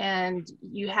and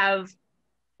you have,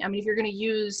 if you're going to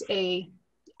use a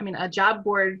job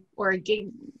board or a gig,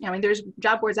 there's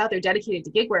job boards out there dedicated to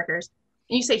gig workers.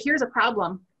 And you say, here's a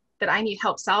problem that I need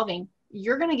help solving,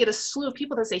 you're going to get a slew of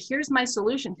people that say, here's my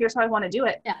solution, here's how I want to do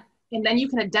it. Yeah. And then you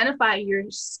can identify your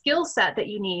skill set that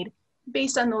you need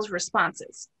based on those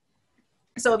responses.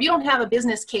 So if you don't have a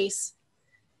business case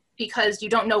because you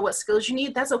don't know what skills you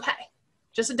need, that's okay.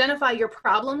 Just identify your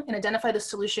problem and identify the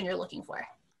solution you're looking for.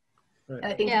 Right. And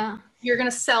I think you're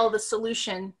going to sell the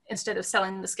solution instead of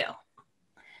selling the skill.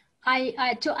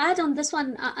 To add on this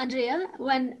one, Andrea,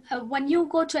 when you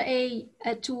go to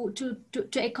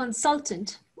a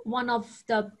consultant, one of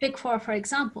the big four, for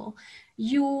example,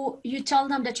 you tell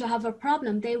them that you have a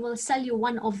problem, they will sell you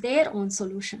one of their own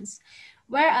solutions.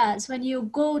 Whereas when you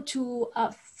go to a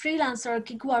freelancer,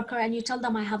 gig worker, and you tell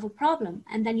them I have a problem,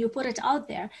 and then you put it out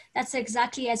there, that's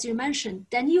exactly as you mentioned.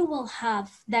 Then you will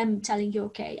have them telling you,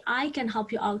 okay, I can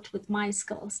help you out with my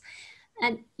skills,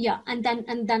 and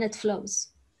then it flows.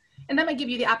 And that might give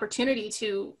you the opportunity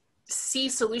to see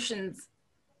solutions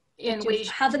in ways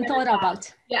you haven't thought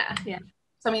about. Yeah.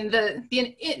 So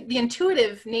the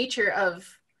intuitive nature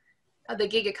of the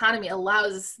gig economy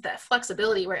allows that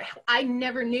flexibility where I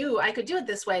never knew I could do it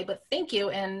this way, but thank you.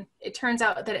 And it turns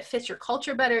out that it fits your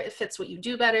culture better. It fits what you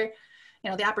do better.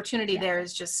 The opportunity there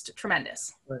is just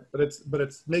tremendous. Right, but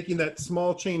it's making that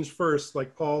small change first,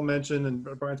 like Paul mentioned, and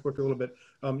Brian spoke a little bit.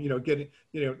 Getting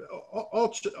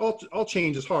all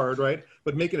change is hard, right?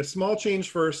 But making a small change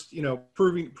first,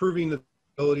 proving the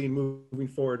ability and moving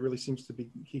forward really seems to be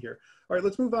key here. All right,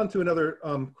 let's move on to another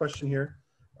question here.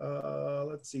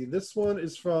 Let's see. This one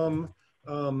is from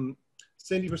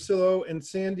Sandy Basillo, and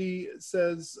Sandy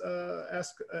says,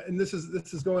 and this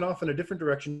is going off in a different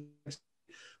direction.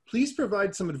 Please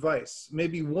provide some advice,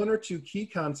 maybe one or two key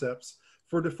concepts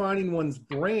for defining one's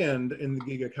brand in the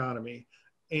gig economy.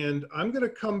 And I'm going to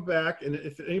come back, and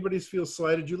if anybody feels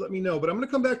slighted, you let me know. But I'm going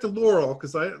to come back to Laurel,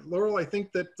 because Laurel, I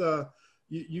think that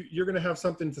you're going to have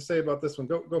something to say about this one.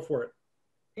 Go for it.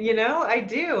 You know, I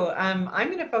do. I'm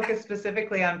going to focus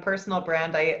specifically on personal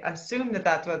brand. I assume that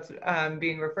that's what's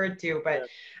being referred to, but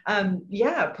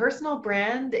yeah, personal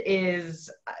brand is,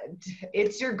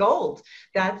 it's your gold.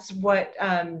 That's what,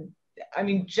 I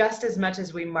mean, just as much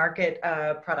as we market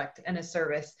a product and a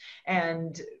service,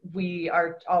 and we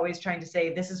are always trying to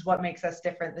say, this is what makes us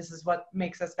different. This is what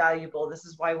makes us valuable. This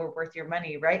is why we're worth your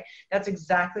money, right? That's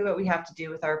exactly what we have to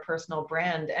do with our personal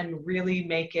brand, and really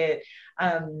make it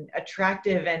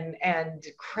attractive and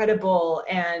credible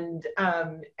and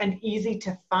easy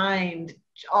to find.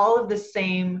 All of the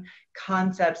same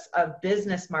concepts of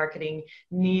business marketing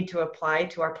need to apply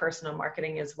to our personal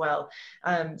marketing as well.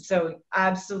 So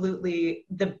absolutely,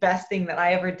 the best thing that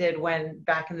I ever did when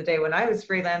back in the day when I was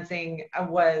freelancing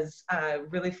was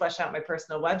really flesh out my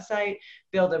personal website,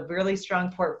 build a really strong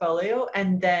portfolio,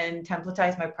 and then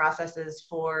templatize my processes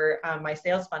for my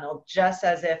sales funnel, just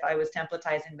as if I was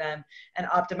templatizing them and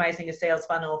optimizing a sales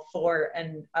funnel for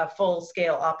a full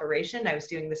scale operation. I was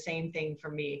doing the same thing for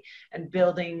me and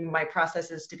building my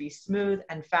processes to be smooth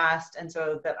and fast, and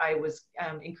so that I was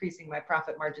increasing my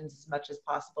profit margins as much as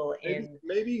possible.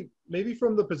 Maybe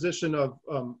from the position of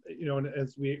you know, and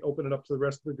as we open it up to the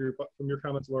rest of the group, from your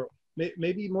comments, Laurel,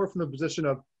 maybe more from the position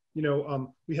of, you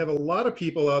know, we have a lot of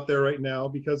people out there right now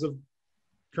because of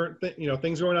current you know,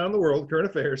 things going on in the world, current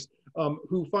affairs,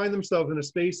 who find themselves in a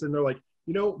space and they're like,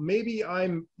 you know, maybe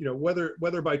I'm, you know,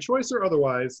 whether by choice or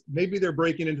otherwise, maybe they're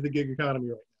breaking into the gig economy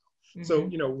right now. So,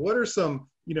 you know, what are some,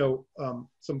 you know,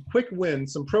 some quick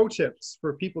wins, some pro tips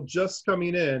for people just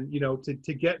coming in, you know, to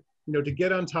get, you know, to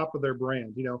get on top of their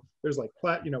brand? You know, there's like,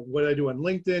 you know, what I do on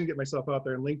LinkedIn, get myself out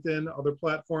there on LinkedIn, other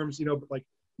platforms, you know, but like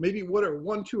maybe what are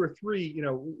 1, 2, or 3, you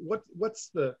know, what's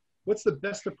the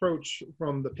best approach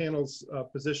from the panel's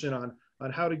position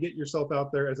on how to get yourself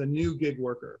out there as a new gig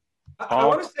worker? I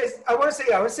want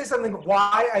to say something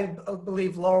why I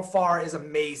believe Laurel Farr is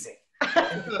amazing.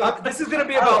 This is going to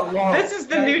be about Laurel. This is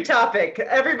the new topic.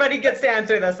 Everybody gets to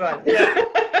answer this one. Yeah.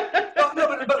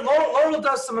 But Laurel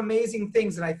does some amazing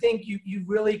things, and I think you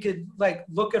really could like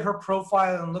look at her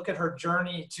profile and look at her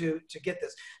journey to get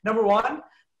this. Number one,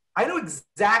 I know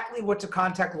exactly what to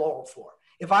contact Laurel for.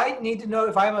 If I need to know,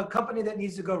 if I'm a company that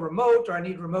needs to go remote or I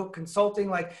need remote consulting,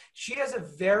 like she has a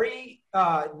very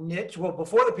niche. Well,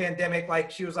 before the pandemic,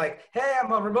 like she was like, hey,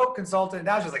 I'm a remote consultant.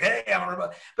 Now she's like, hey, I'm a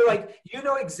remote. But like, you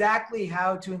know exactly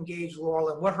how to engage Laurel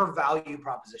and what her value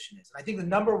proposition is. And I think the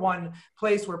number one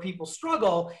place where people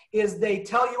struggle is they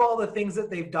tell you all the things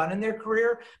that they've done in their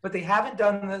career, but they haven't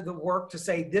done the work to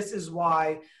say, this is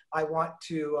why I want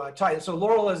to try. So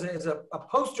Laurel is a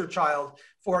poster child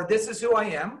for this is who I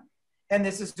am. And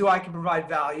this is who I can provide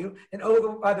value. And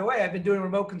oh, by the way, I've been doing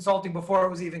remote consulting before it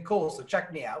was even cool, so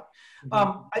check me out.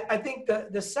 I think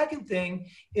the second thing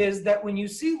is that when you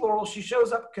see Laurel, she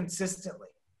shows up consistently.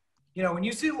 You know, when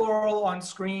you see Laurel on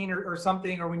screen or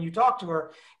something, or when you talk to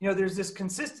her, you know, there's this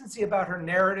consistency about her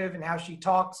narrative and how she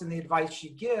talks and the advice she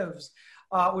gives,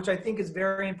 which I think is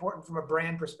very important from a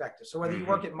brand perspective. So whether you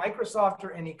work at Microsoft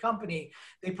or any company,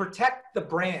 they protect the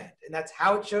brand, and that's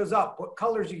how it shows up, what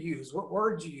colors you use, what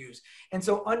words you use. And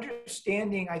so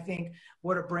understanding, I think,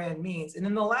 what a brand means. And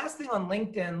then the last thing on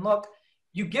LinkedIn, look,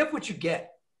 you give what you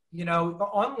get. You know,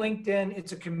 on LinkedIn,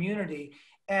 it's a community.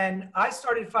 And I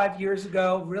started 5 years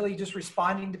ago, really just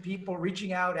responding to people,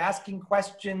 reaching out, asking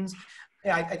questions.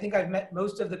 I think I've met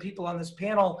most of the people on this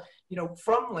panel, you know,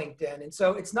 from LinkedIn. And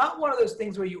so it's not one of those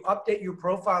things where you update your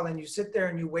profile and you sit there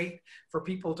and you wait for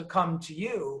people to come to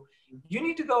you. You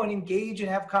need to go and engage and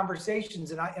have conversations.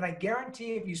 And I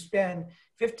guarantee if you spend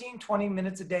 15, 20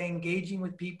 minutes a day engaging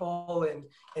with people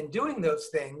and doing those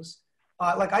things,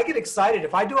 like I get excited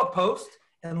if I do a post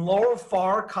and Laurel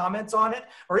Farr comments on it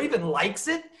or even likes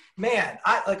it, man,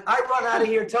 I run out of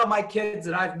here, tell my kids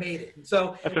that I've made it. And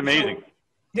so that's amazing.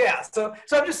 Yeah, so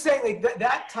I'm just saying like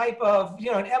that type of,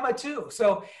 you know, and Emma too.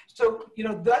 So you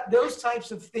know, those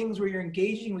types of things where you're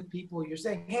engaging with people, you're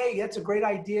saying, hey, that's a great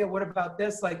idea. What about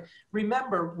this? Like,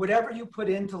 remember, whatever you put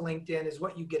into LinkedIn is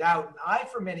what you get out. And I,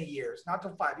 for many years, not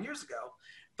till 5 years ago,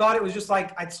 thought it was just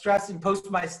like I'd stress and post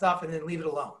my stuff and then leave it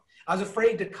alone. I was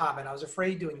afraid to comment. I was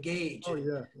afraid to engage. Oh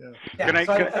yeah.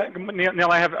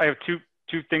 Neil, I have two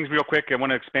things real quick. I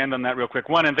want to expand on that real quick.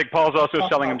 One, I think Paul's also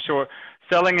selling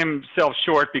himself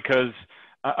short because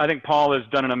I think Paul has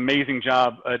done an amazing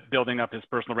job at building up his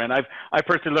personal brand. I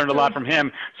personally learned a lot from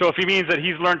him. So if he means that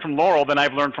he's learned from Laurel, then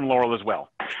I've learned from Laurel as well,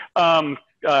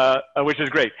 which is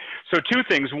great. So two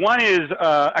things. One is,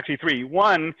 actually three.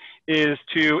 One is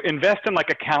to invest in like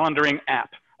a calendaring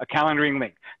app, a calendaring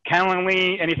link,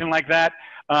 Calendly, anything like that.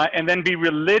 And then be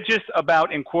religious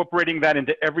about incorporating that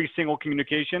into every single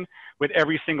communication with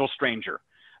every single stranger.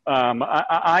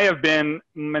 I have been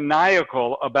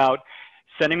maniacal about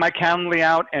sending my Calendly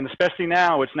out, and especially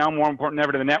now, it's now more important than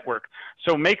ever to the network.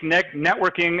 So make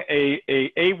networking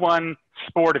a A1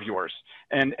 sport of yours,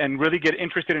 and really get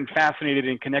interested and fascinated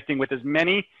in connecting with as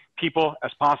many people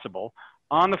as possible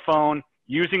on the phone,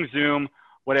 using Zoom,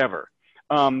 whatever.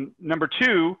 Number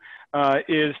two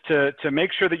is to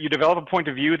make sure that you develop a point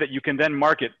of view that you can then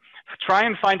market. Try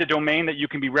and find a domain that you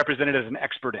can be represented as an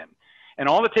expert in. And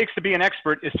all it takes to be an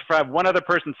expert is to have one other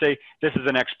person say, this is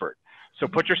an expert. So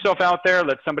put yourself out there,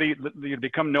 let somebody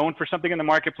become known for something in the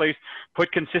marketplace, put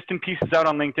consistent pieces out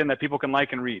on LinkedIn that people can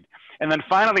like and read. And then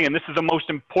finally, and this is the most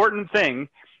important thing,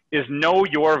 is know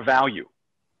your value.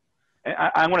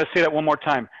 I want to say that one more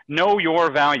time, know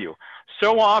your value.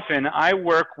 So often I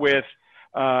work with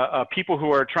people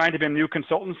who are trying to be new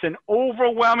consultants, and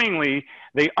overwhelmingly,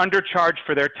 they undercharge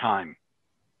for their time.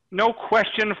 No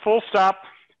question, full stop,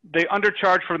 they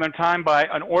undercharge for their time by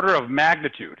an order of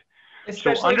magnitude.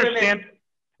 Especially so understand,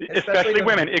 women. Especially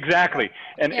women, exactly.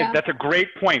 And that's a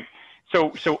great point.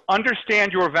 So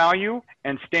understand your value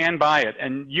and stand by it.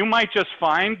 And you might just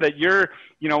find that you're,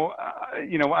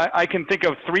 I can think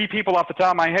of 3 people off the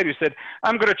top of my head who said,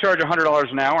 I'm going to charge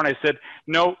 $100 an hour. And I said,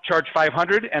 no, charge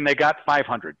 500, and they got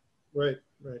 500. Right.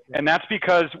 And that's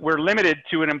because we're limited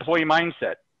to an employee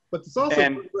mindset. But it's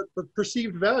also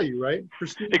perceived value, right?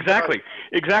 Exactly.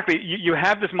 You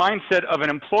have this mindset of an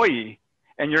employee,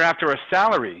 and you're after a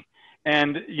salary.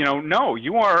 And, no,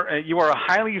 you are a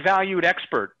highly valued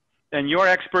expert, and your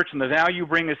experts and the value you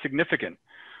bring is significant.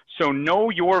 So know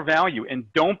your value,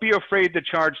 and don't be afraid to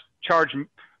charge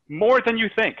more than you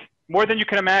think, more than you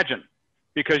can imagine,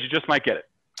 because you just might get it.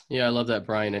 Yeah, I love that,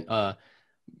 Brian. And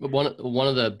one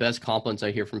of the best compliments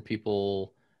I hear from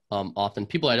people often,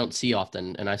 people I don't see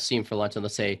often, and I see them for lunch, and they'll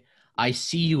say, I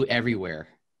see you everywhere.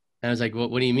 And I was like, what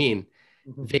do you mean?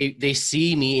 Mm-hmm. They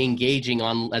see me engaging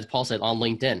on, as Paul said, on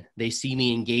LinkedIn. They see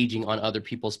me engaging on other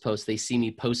people's posts. They see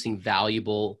me posting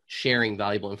sharing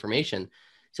valuable information.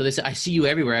 So they say, I see you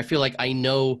everywhere. I feel like I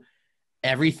know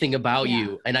everything about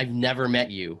you, and I've never met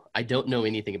you. I don't know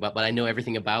anything but I know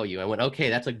everything about you. I went, okay,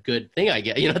 that's a good thing, I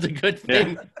get. That's a good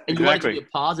thing. Yeah, and you want it to be a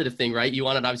positive thing, right? You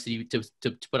want it obviously to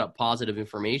put up positive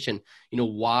information.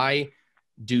 Why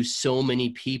do so many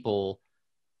people,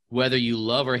 whether you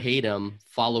love or hate him,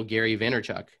 follow Gary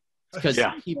Vaynerchuk? Because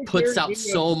he puts out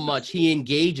so much. He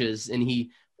engages, and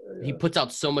he puts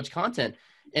out so much content.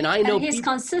 And I know he's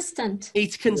consistent.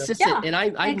 He's consistent. Yeah, and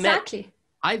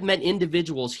I've met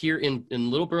individuals here in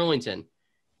Little Burlington.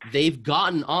 They've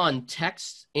gotten on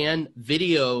text and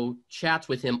video chats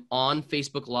with him on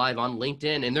Facebook Live, on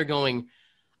LinkedIn, and they're going,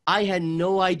 I had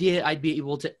no idea I'd be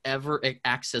able to ever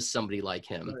access somebody like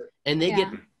him. Right. And they get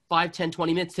 5, 10,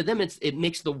 20 minutes. To them, it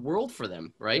makes the world for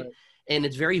them, right? And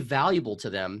it's very valuable to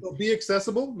them. So be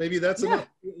accessible. Maybe that's enough.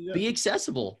 Yeah. Be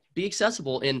accessible.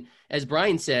 And as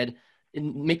Brian said,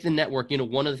 make the network,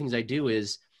 one of the things I do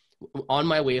is on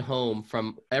my way home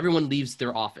everyone leaves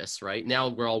their office, right? Now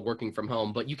we're all working from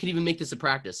home, but you can even make this a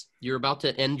practice. You're about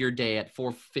to end your day at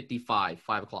 4:55,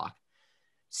 5 o'clock.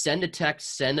 Send a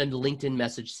text, send a LinkedIn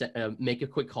message, make a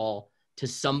quick call to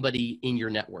somebody in your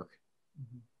network.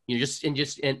 Mm-hmm.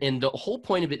 And the whole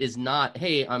point of it is not,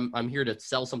 hey, I'm here to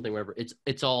sell something, whatever.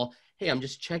 It's all, hey, I'm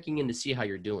just checking in to see how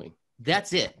you're doing.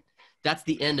 That's it. That's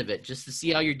the end of it. Just to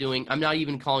see how you're doing. I'm not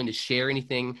even calling to share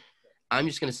anything. I'm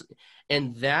just going to,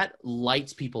 and that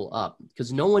lights people up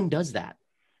because no one does that.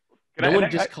 No one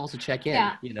just calls to check in.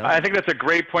 Yeah. I think that's a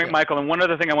great point, Michael. And one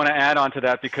other thing I want to add on to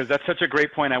that, because that's such a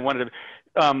great point. I wanted to,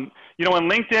 and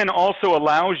LinkedIn also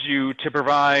allows you to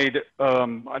provide,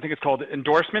 I think it's called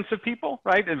endorsements of people,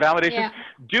 right? And validations. Yeah.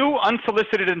 Do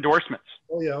unsolicited endorsements.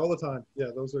 Oh yeah, all the time. Yeah,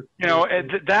 those are.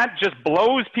 That just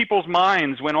blows people's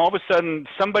minds when all of a sudden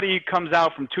somebody comes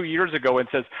out from 2 years ago and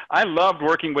says, "I loved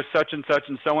working with such and such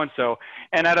and so and so,"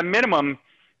 and at a minimum,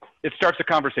 it starts a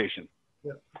conversation.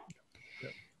 Yeah.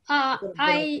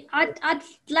 I'd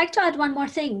like to add one more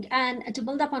thing, and to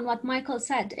build up on what Michael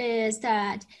said, is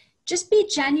that just be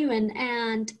genuine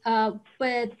and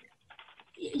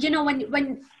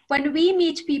when we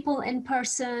meet people in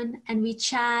person and we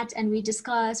chat and we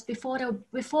discuss before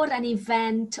an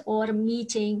event or a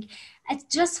meeting, it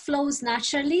just flows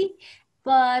naturally.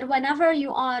 But whenever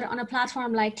you are on a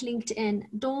platform like LinkedIn,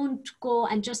 don't go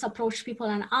and just approach people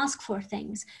and ask for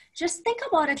things. Just think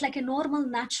about it like a normal,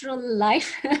 natural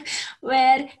life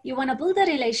where you want to build a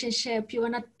relationship. You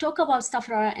want to talk about stuff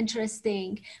that are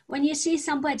interesting. When you see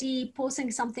somebody posting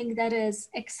something that is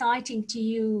exciting to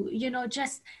you,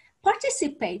 just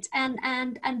participate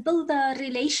and build a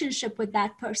relationship with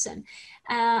that person.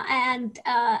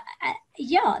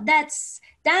 That's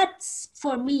That's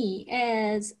for me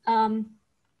is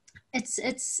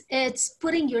it's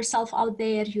putting yourself out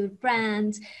there, your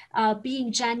brand,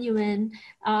 being genuine,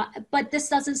 but this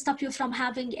doesn't stop you from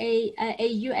having a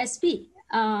USP.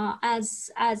 For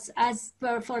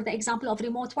the example of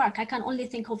remote work, I can only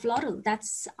think of Laurel.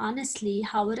 That's honestly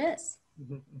how it is.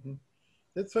 Mm-hmm, mm-hmm.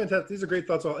 It's fantastic. These are great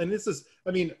thoughts. And this is,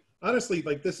 I mean, honestly,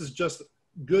 like this is just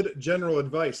good general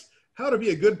advice. How to be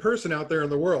a good person out there in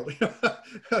the world.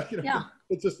 Yeah.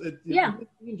 It's just,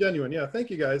 being genuine. Yeah. Thank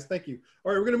you guys. Thank you.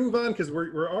 All right. We're going to move on because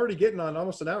we're already getting on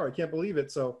almost an hour. I can't believe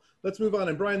it. So let's move on.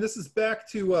 And Brian, this is back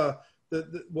to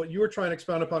what you were trying to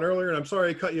expound upon earlier. And I'm sorry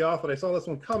I cut you off, but I saw this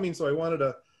one coming. So I wanted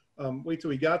to wait till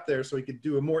we got there so we could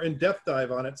do a more in-depth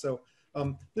dive on it. So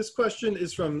this question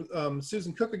is from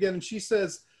Susan Cook again. And she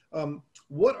says,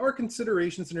 what are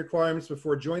considerations and requirements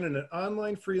before joining an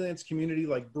online freelance community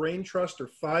like Brain Trust or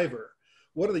Fiverr?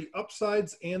 What are the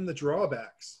upsides and the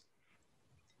drawbacks?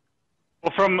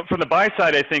 Well, from the buy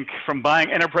side, I think from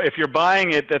buying enterprise, if you're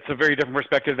buying it, that's a very different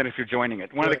perspective than if you're joining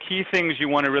it. One of the key things you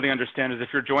want to really understand is if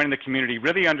you're joining the community,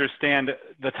 really understand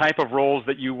the type of roles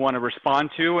that you want to respond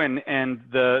to and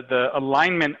the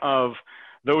alignment of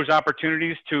those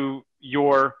opportunities to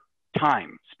your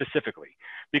time specifically.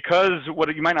 Because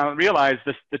what you might not realize,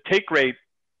 the take rate,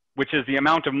 which is the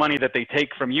amount of money that they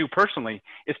take from you personally,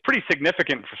 is pretty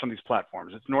significant for some of these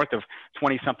platforms. It's north of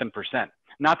 20-something%,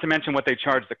 not to mention what they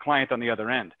charge the client on the other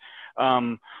end.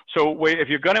 So if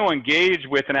you're going to engage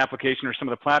with an application or some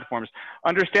of the platforms,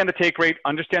 understand the take rate,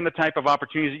 understand the type of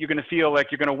opportunities that you're going to feel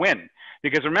like you're going to win.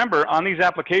 Because remember, on these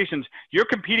applications, you're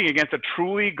competing against a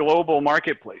truly global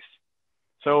marketplace.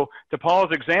 So to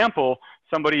Paul's example,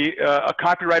 somebody, a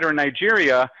copywriter in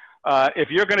Nigeria, if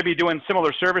you're going to be doing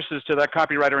similar services to that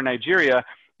copywriter in Nigeria,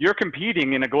 you're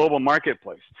competing in a global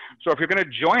marketplace. So if you're going to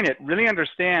join it, really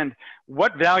understand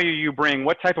what value you bring,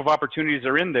 what type of opportunities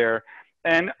are in there,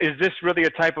 and is this really a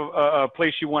type of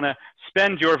place you want to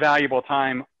spend your valuable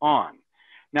time on?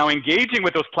 Now, engaging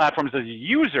with those platforms as a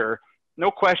user,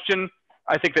 no question,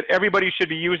 I think that everybody should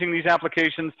be using these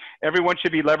applications. Everyone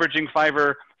should be leveraging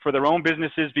Fiverr for their own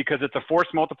businesses because it's a force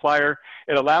multiplier.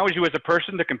 It allows you as a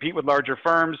person to compete with larger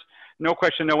firms. No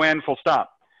question, no end, full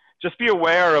stop. Just be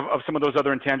aware of some of those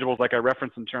other intangibles like I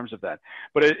referenced in terms of that.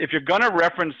 But if you're going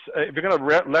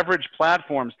to leverage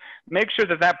platforms, make sure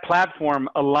that that platform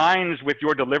aligns with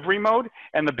your delivery mode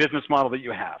and the business model that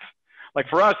you have. Like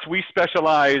for us, we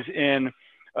specialize in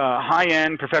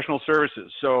high-end professional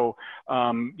services. So,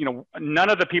 none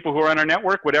of the people who are on our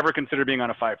network would ever consider being on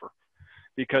a Fiverr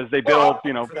because they bill,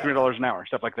 $300 an hour,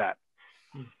 stuff like that.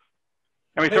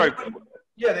 I mean, sorry.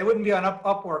 Yeah, they wouldn't be on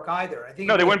Upwork either. I think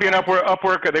no, they wouldn't be on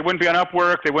Upwork. They wouldn't be on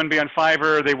Upwork. They wouldn't be on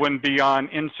Fiverr. They wouldn't be on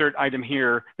insert item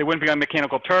here. They wouldn't be on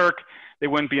Mechanical Turk. They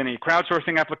wouldn't be any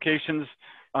crowdsourcing applications.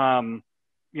 Those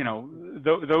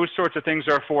sorts of things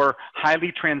are for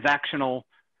highly transactional,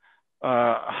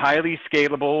 highly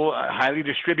scalable, highly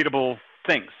distributable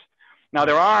things. Now,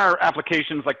 there are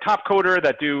applications like Topcoder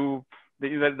that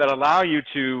allow you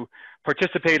to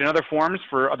participate in other forms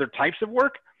for other types of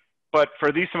work. But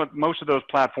for most of those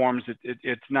platforms,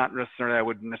 it's not necessarily I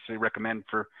would necessarily recommend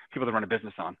for people to run a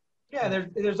business on. Yeah,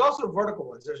 there's also vertical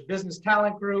ones. There's Business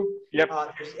Talent Group. Yep.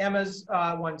 There's Emma's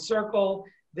One Circle.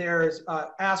 There's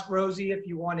Ask Rosie if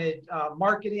you wanted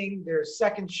marketing. There's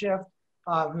Second Shift,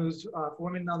 who's for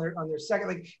women on their second.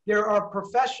 Like there are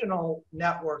professional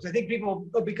networks. I think people,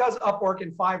 because Upwork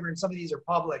and Fiverr and some of these are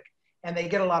public, and they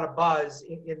get a lot of buzz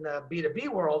in the B2B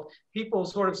world, people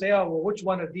sort of say, oh, well, which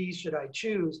one of these should I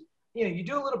choose? You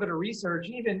do a little bit of research,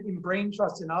 even in Brain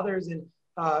Trust and others, and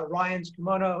Ryan's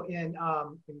Kimono in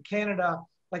Canada.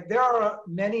 Like there are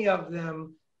many of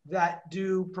them that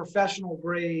do professional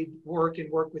grade work and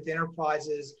work with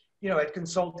enterprises, at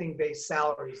consulting based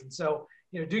salaries. And so,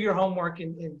 do your homework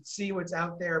and see what's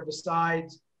out there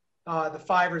besides the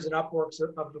Fiverrs and Upworks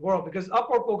of the world, because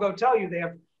Upwork will go tell you they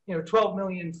have 12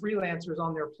 million freelancers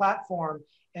on their platform.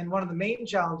 And one of the main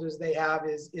challenges they have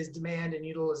is demand and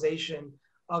utilization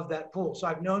of that pool. So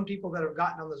I've known people that have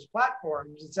gotten on those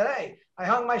platforms and said, hey, I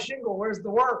hung my shingle, where's the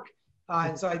work?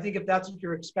 And so I think if that's what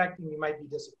you're expecting, you might be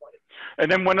disappointed.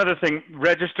 And then one other thing,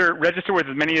 register with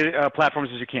as many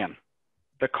platforms as you can.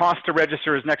 The cost to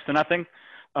register is next to nothing.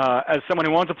 As someone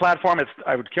who owns a platform,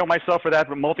 I would kill myself for that,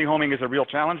 but multi-homing is a real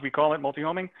challenge. We call it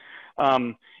multi-homing.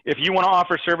 If you want to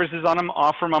offer services on them,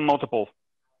 offer them on multiple.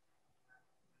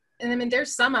 And I mean,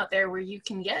 there's some out there where you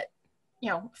can get,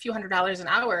 a few $100s an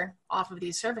hour off of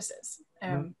these services.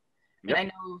 Yep. And I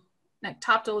know like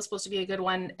Topdil is supposed to be a good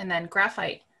one. And then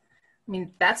Graphite. I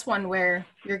mean, that's one where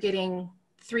you're getting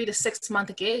 3 to 6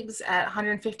 month gigs at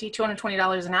 $150,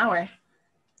 $220 an hour.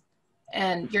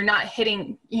 and you're not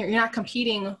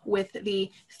competing with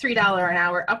the $3 an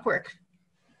hour Upwork.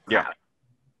 Yeah.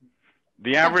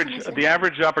 The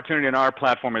average opportunity in our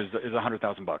platform is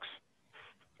 $100,000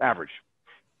 average.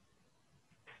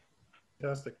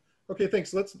 Fantastic. Okay,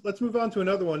 thanks. Let's move on to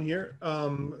another one here.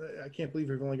 I can't believe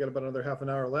we've only got about another half an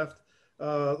hour left.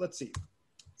 Let's see.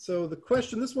 So the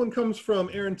question, this one comes from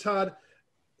Aaron Todd.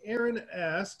 Aaron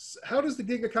asks, how does the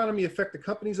gig economy affect the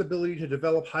company's ability to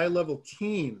develop high-level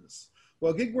teams?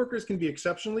 While gig workers can be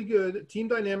exceptionally good, team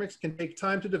dynamics can take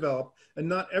time to develop, and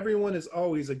not everyone is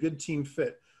always a good team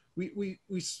fit. We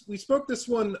spoke this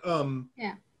one a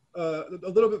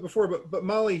little bit before, but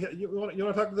Molly, you want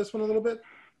to talk about this one a little bit?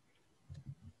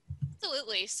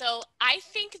 Absolutely. So I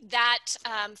think that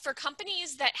for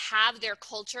companies that have their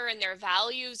culture and their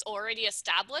values already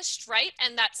established, right,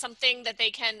 and that's something that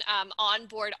they can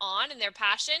onboard on in their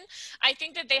passion, I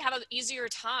think that they have an easier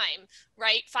time,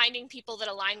 right, finding people that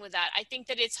align with that. I think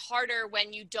that it's harder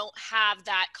when you don't have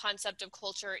that concept of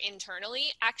culture internally,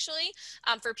 actually,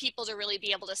 for people to really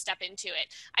be able to step into it.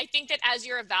 I think that as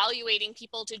you're evaluating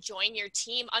people to join your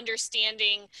team,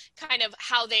 understanding kind of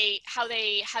how they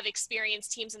have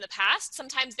experienced teams in the past,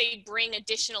 sometimes they bring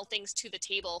additional things to the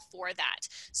table for that.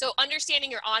 So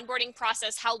understanding your onboarding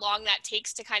process, how long that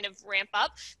takes to kind of ramp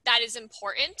up, that is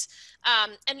important.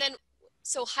 And then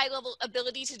so high-level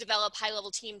ability to develop high-level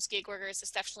teams, gig workers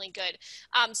is definitely good.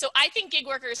 So I think gig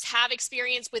workers have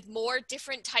experience with more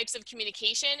different types of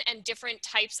communication and different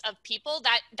types of people.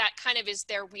 That kind of is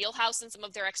their wheelhouse and some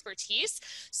of their expertise.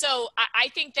 So I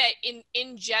think that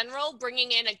in general,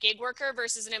 bringing in a gig worker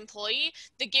versus an employee,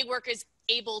 the gig worker is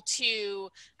able to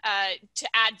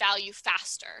add value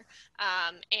faster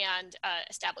and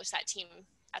establish that team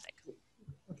ethic.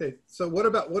 Okay, so what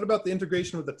about the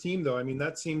integration with the team, though? I mean,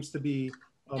 that seems to be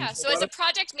so as a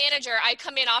project manager, I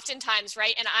come in oftentimes,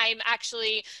 right, and I'm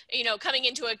actually, coming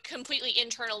into a completely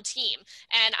internal team,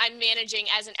 and I'm managing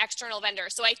as an external vendor.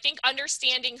 So I think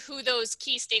understanding who those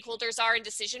key stakeholders are and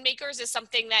decision makers is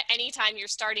something that anytime you're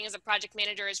starting as a project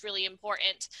manager is really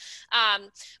important.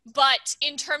 But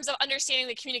in terms of understanding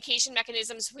the communication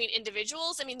mechanisms between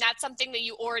individuals, I mean, that's something that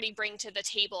you already bring to the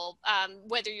table,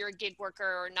 whether you're a gig worker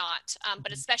or not.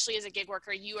 But especially as a gig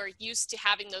worker, you are used to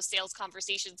having those sales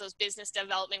conversations, those business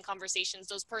development conversations,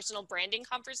 those personal branding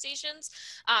conversations.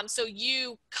 So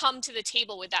you come to the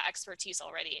table with that expertise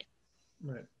already.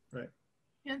 Right.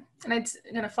 Yeah, and I'm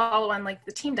going to follow on like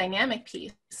the team dynamic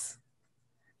piece.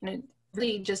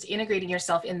 Really just integrating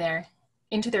yourself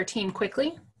into their team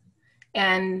quickly,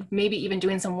 and maybe even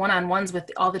doing some one-on-ones with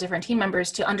all the different team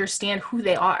members to understand who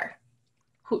they are,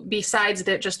 besides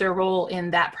just their role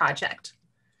in that project.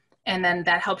 And then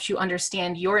that helps you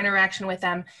understand your interaction with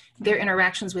them, their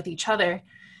interactions with each other,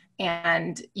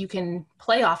 and you can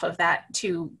play off of that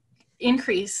to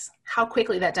increase how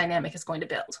quickly that dynamic is going to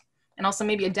build. And also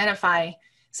maybe identify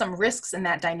some risks in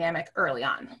that dynamic early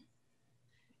on.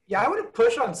 Yeah, I would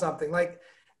push on something like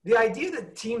the idea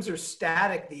that teams are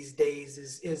static these days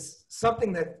is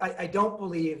something that I don't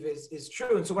believe is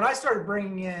true. And so when I started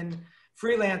bringing in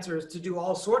freelancers to do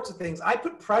all sorts of things, I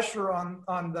put pressure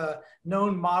on the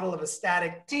known model of a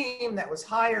static team that was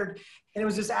hired. And it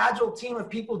was this agile team of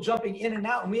people jumping in and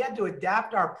out. And we had to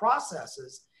adapt our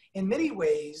processes in many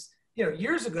ways,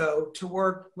 years ago, to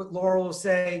work, what Laurel will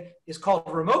say is called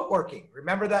remote working.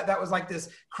 Remember that? That was like this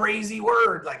crazy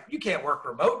word, like you can't work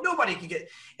remote, nobody can get.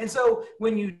 And so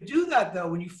when you do that though,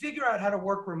 when you figure out how to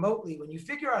work remotely, when you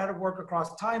figure out how to work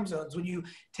across time zones, when you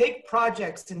take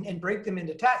projects and break them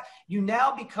into tasks, you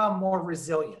now become more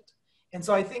resilient. And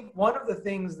so I think one of the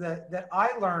things that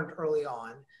I learned early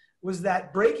on was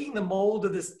that breaking the mold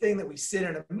of this thing that we sit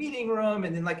in a meeting room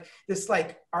and then like this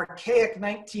like archaic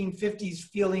 1950s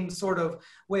feeling sort of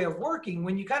way of working,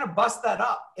 when you kind of bust that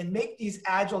up and make these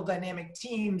agile dynamic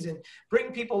teams and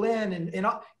bring people in and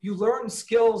you learn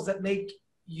skills that make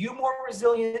you more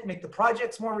resilient, make the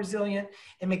projects more resilient,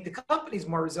 and make the companies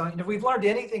more resilient. And if we've learned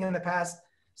anything in the past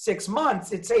 6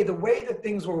 months, it's the way that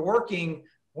things were working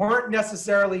weren't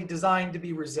necessarily designed to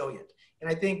be resilient. And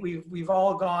I think we've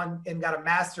all gone and got a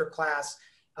master class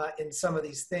in some of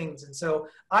these things. And so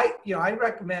I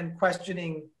recommend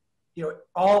questioning,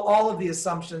 all of the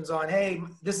assumptions on, hey,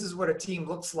 this is what a team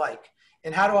looks like.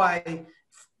 And how do I,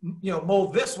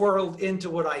 mold this world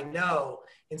into what I know,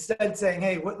 instead saying,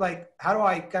 hey, how do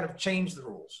I kind of change the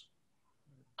rules?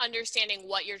 Understanding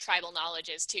what your tribal knowledge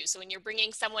is too. So when you're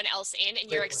bringing someone else in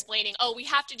and you're explaining, oh, we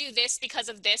have to do this because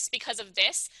of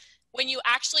this, when you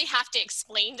actually have to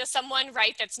explain to someone,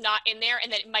 right, that's not in there,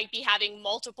 and that it might be having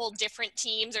multiple different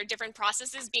teams or different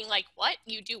processes being like, what,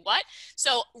 you do what?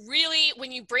 So really,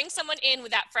 when you bring someone in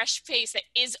with that fresh face that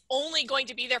is only going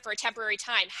to be there for a temporary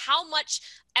time, how much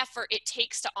effort it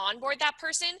takes to onboard that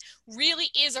person really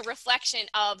is a reflection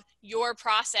of your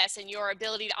process and your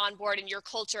ability to onboard and your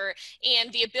culture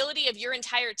and the ability of your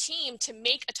entire team to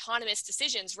make autonomous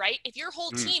decisions, right? If your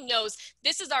whole team knows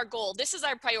this is our goal, this is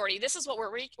our priority, this is what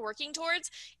we're working towards,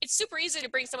 it's super easy to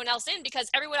bring someone else in because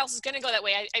everyone else is going to go that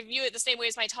way. I view it the same way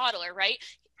as my toddler, right?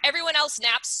 Everyone else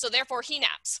naps, so therefore he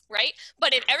naps, right?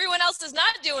 But if everyone else is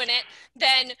not doing it,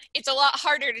 then it's a lot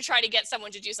harder to try to get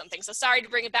someone to do something. So sorry to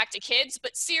bring it back to kids,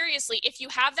 but seriously, if you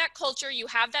have that culture, you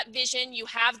have that vision, you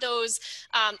have those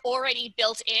already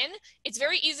built in, it's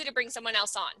very easy to bring someone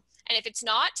else on. And if it's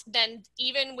not, then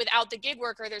even without the gig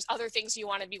worker, there's other things you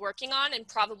want to be working on, and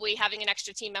probably having an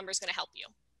extra team member is going to help you.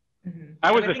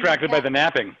 I was distracted by the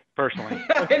napping, personally.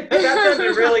 That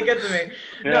sounded really good to me.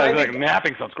 Yeah, No, like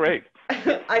napping sounds great.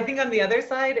 I think on the other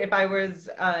side, if I was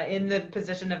in the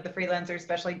position of the freelancer,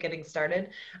 especially getting started,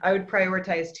 I would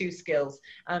prioritize two skills.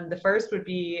 The first would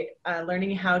be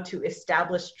learning how to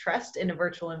establish trust in a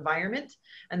virtual environment.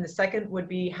 And the second would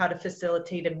be how to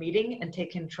facilitate a meeting and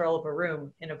take control of a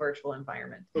room in a virtual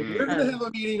environment. So we're going to have a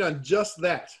meeting on just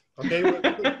that. Okay,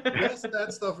 just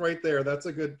that stuff right there. That's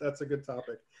a good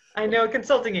topic. I know a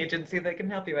consulting agency that can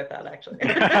help you with that, actually.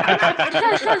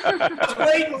 Just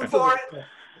waiting for it.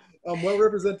 Well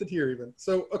represented here even.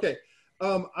 So, okay,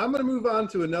 I'm going to move on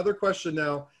to another question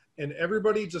now, and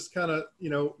everybody just kind of, you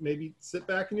know, maybe sit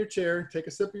back in your chair, take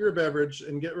a sip of your beverage,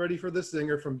 and get ready for this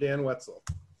zinger from Dan Wetzel.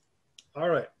 All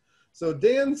right, so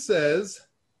Dan says,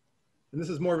 and this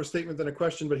is more of a statement than a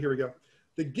question, but here we go.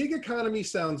 The gig economy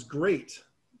sounds great,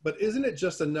 but isn't it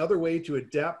just another way to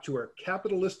adapt to our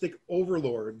capitalistic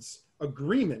overlords'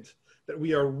 agreement that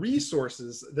we are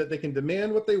resources, that they can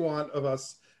demand what they want of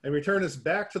us and return us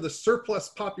back to the surplus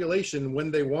population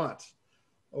when they want?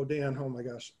 Oh, Dan, oh my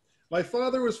gosh. My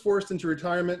father was forced into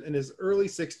retirement in his early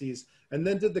 60s and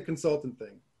then did the consultant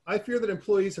thing. I fear that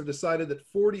employees have decided that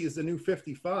 40 is the new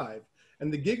 55,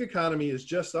 and the gig economy is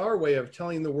just our way of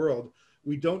telling the world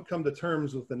we don't come to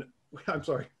terms with an, I'm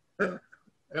sorry,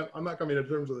 I'm not coming to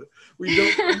terms with it.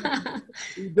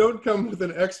 We don't come with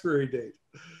an expiry date.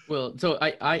 Well, so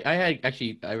I had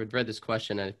actually, I read this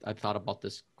question. I thought about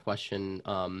this question.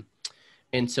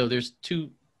 And so there's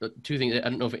two things. I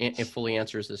don't know if it fully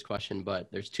answers this question,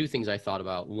 but there's two things I thought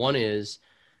about. One is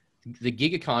the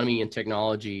gig economy and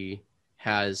technology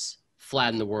has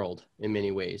flattened the world in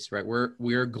many ways, right?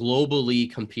 We're globally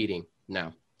competing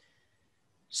now.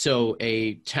 So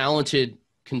a talented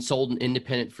consultant,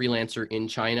 independent freelancer in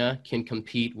China can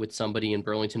compete with somebody in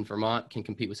Burlington, Vermont, can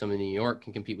compete with somebody in New York,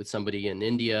 can compete with somebody in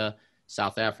India,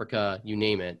 South Africa, you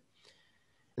name it.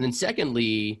 And then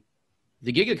secondly,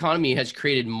 the gig economy has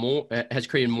created more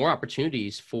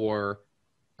opportunities for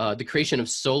the creation of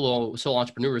solo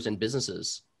entrepreneurs and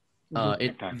businesses.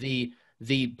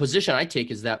 The position I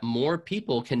take is that more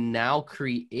people can now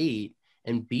create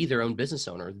and be their own business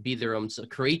owner,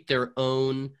 create their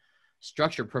own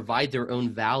structure, provide their own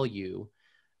value,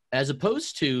 as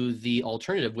opposed to the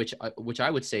alternative, which I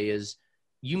would say is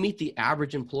you meet the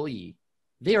average employee,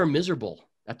 they are miserable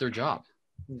at their job.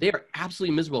 They are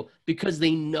absolutely miserable because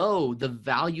they know the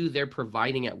value they're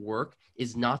providing at work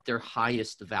is not their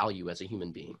highest value as a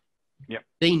human being. Yep.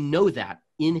 They know that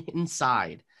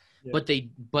inside, Yep.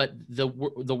 but the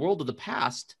world of the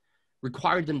past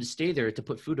required them to stay there to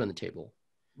put food on the table.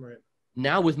 Right.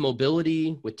 Now with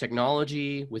mobility, with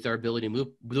technology, with our ability to move,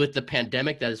 with the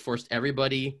pandemic that has forced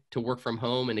everybody to work from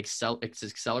home and it's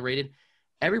accelerated,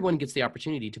 everyone gets the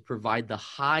opportunity to provide the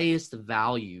highest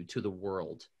value to the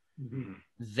world. Mm-hmm.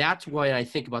 That's why I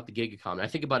think about the gig economy. I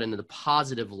think about it in the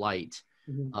positive light.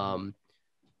 Mm-hmm.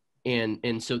 And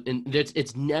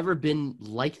it's never been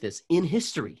like this in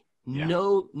history. Yeah.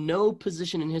 No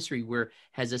position in history where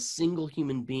has a single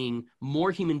human being, more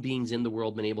human beings in the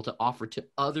world, been able to offer to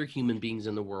other human beings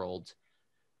in the world,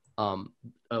 in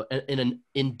an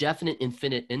indefinite,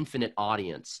 infinite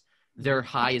audience, their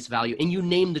highest value. And you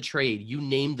name the trade, you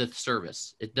name the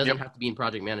service. It doesn't have to be in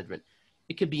project management.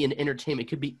 It could be in entertainment. It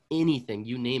could be anything.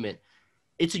 You name it.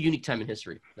 It's a unique time in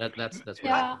history. That's what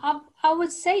I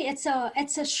would say it's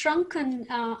a shrunken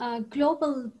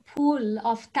global pool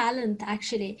of talent,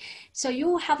 actually. So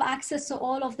you have access to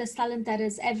all of this talent that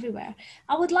is everywhere.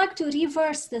 I would like to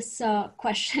reverse this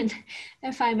question,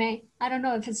 if I may. I don't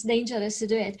know if it's dangerous to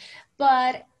do it,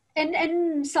 but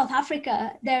in South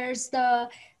Africa, there's the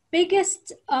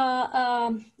biggest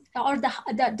or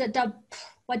the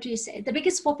what do you say? The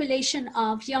biggest population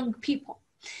of young people.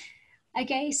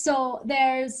 Okay, so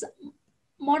there's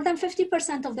more than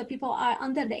 50% of the people are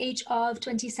under the age of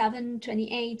 27,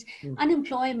 28.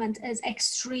 Unemployment is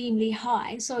extremely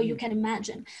high, so you can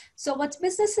imagine. So what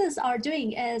businesses are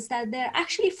doing is that they're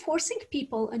actually forcing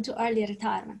people into early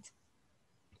retirement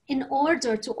in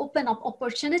order to open up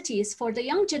opportunities for the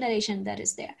young generation that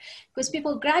is there. Because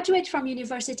people graduate from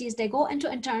universities, they go into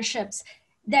internships,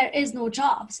 there is no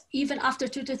jobs, even after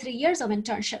 2 to 3 years of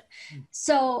internship.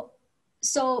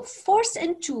 So forced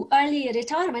into early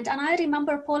retirement, and I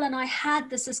remember Paul and I had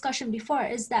this discussion before,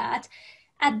 is that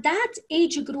at that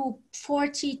age group,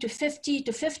 40 to 50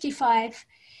 to 55,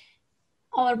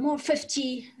 or more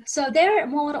 50, so they're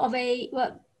more of a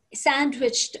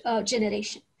sandwiched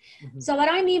generation. So what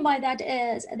I mean by that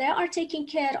is they are taking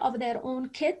care of their own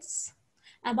kids,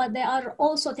 but they are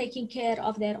also taking care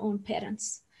of their own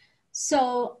parents.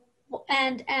 So,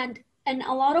 and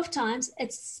a lot of times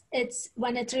it's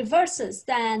when it reverses,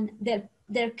 then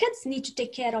their kids need to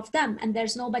take care of them, and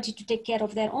there's nobody to take care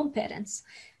of their own parents.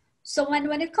 So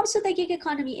when it comes to the gig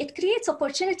economy, it creates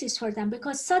opportunities for them,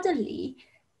 because suddenly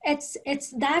it's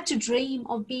that dream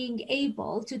of being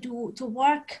able to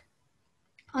work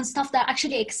on stuff that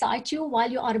actually excite you while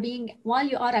you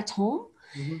are at home.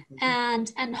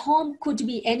 And home could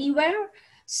be anywhere.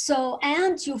 So,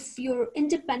 and you're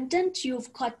independent,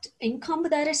 you've got income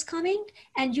that is coming,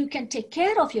 and you can take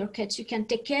care of your kids, you can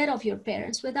take care of your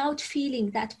parents without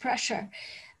feeling that pressure.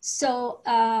 So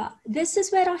this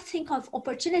is where I think of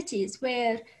opportunities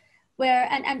where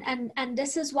and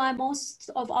this is why most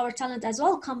of our talent as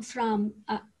well come from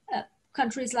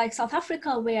countries like South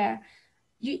Africa, where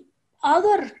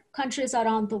other countries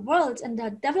around the world in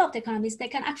the developed economies, they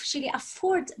can actually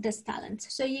afford this talent.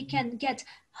 So you can get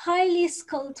highly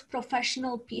skilled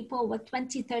professional people with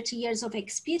 20, 30 years of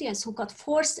experience who got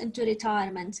forced into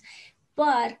retirement.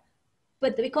 But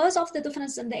because of the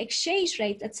difference in the exchange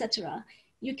rate, etc.,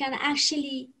 you can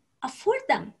actually afford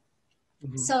them.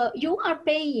 So you are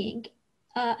paying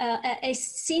a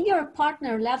senior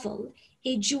partner level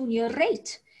a junior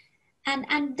rate.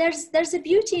 And there's a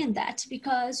beauty in that,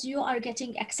 because you are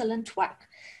getting excellent work.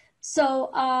 So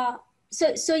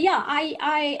yeah,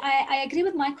 I agree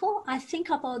with Michael. I think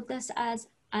about this as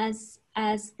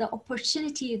the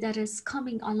opportunity that is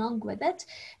coming along with it,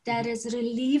 that is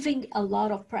relieving a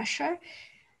lot of pressure.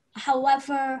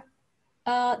 However,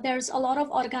 there's a lot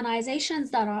of organizations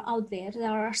that are out there that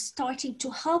are starting to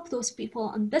help those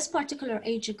people in this particular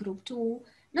age group to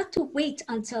not to wait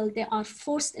until they are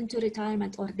forced into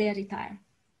retirement or they retire.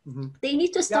 They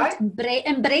need to start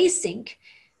embracing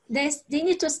this. They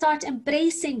need to start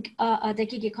embracing the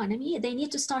gig economy. They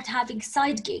need to start having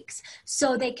side gigs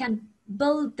so they can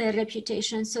build their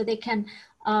reputation, so they can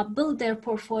build their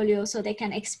portfolio, so they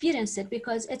can experience it,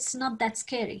 because it's not that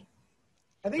scary.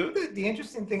 I think the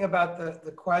interesting thing about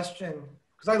the question,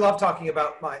 because I love talking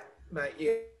about my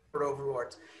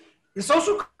overlords, the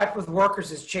social contract with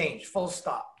workers has changed, full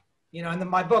stop. You know, in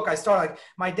my book, I start like,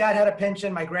 my dad had a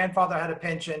pension, my grandfather had a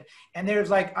pension, and there's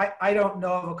like, I don't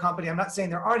know of a company, I'm not saying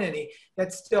there aren't any,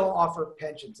 that still offer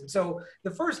pensions. And so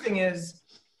the first thing is,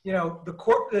 you know,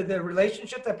 the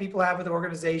relationship that people have with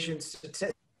organizations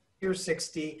to year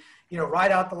 60, you know,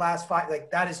 ride out the last 5,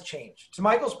 like that has changed. To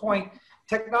Michael's point,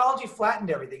 technology flattened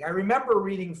everything. I remember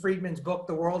reading Friedman's book,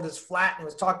 The World is Flat, and it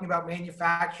was talking about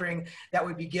manufacturing that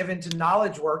would be given to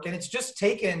knowledge work. And it's just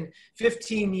taken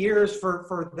 15 years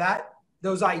for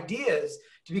those ideas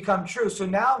to become true. So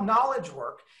now knowledge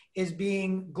work is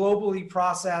being globally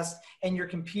processed and you're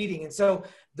competing. And so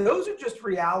those are just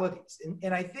realities.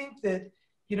 And I think that,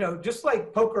 you know, just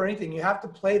like poker or anything, you have to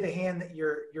play the hand that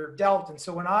you're dealt. And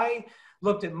so when I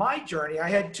looked at my journey, I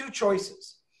had 2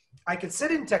 choices. I could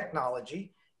sit in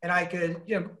technology and I could,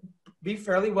 you know, be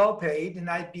fairly well paid, and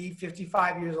I'd be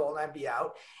 55 years old and I'd be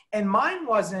out. And mine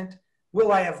wasn't,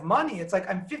 will I have money? It's like,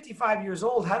 I'm 55 years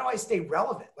old. How do I stay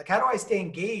relevant? Like, how do I stay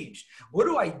engaged? What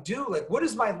do I do? Like, what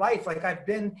is my life? Like, I've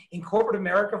been in corporate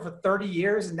America for 30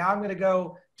 years and now I'm going to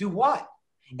go do what?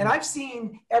 And I've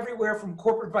seen everywhere from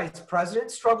corporate vice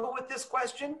presidents struggle with this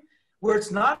question, where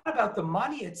it's not about the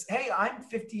money. It's, hey, I'm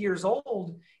 50 years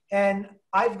old and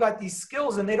I've got these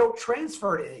skills, and they don't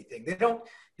transfer to anything.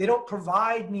 They don't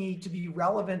provide me to be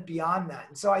relevant beyond that.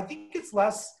 And so I think it's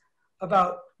less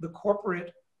about the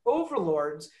corporate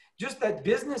overlords, just that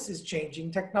business is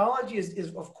changing. Technology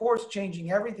is of course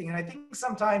changing everything. And I think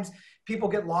sometimes people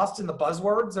get lost in the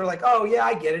buzzwords. They're like, oh yeah,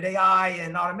 I get it, AI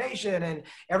and automation, and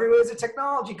everybody's a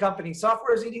technology company,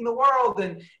 software is eating the world.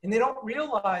 And they don't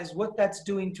realize what that's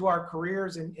doing to our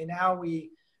careers and how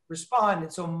we respond.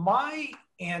 And so my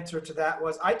answer to that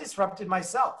was, I disrupted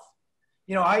myself.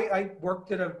 You know, I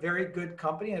worked at a very good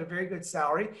company at a very good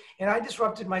salary, and I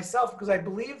disrupted myself because I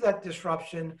believe that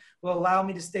disruption will allow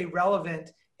me to stay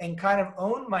relevant and kind of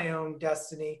own my own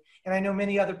destiny. And I know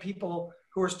many other people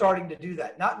who are starting to do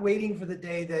that, not waiting for the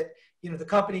day that, you know, the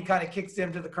company kind of kicks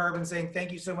them to the curb and saying,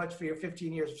 thank you so much for your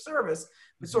 15 years of service,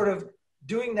 but sort of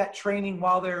doing that training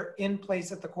while they're in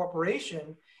place at the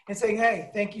corporation and saying,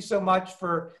 hey, thank you so much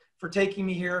for taking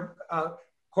me here,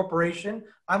 corporation.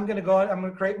 I'm going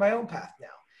to create my own path now.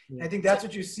 And I think that's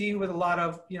what you see with a lot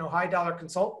of, you know, high dollar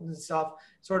consultants and stuff,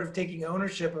 sort of taking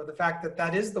ownership of the fact that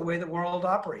that is the way the world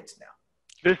operates now.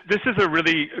 This is a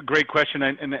really great question,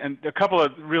 and a couple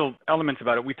of real elements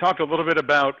about it. We talked a little bit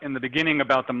about in the beginning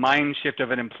about the mind shift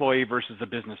of an employee versus a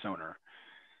business owner.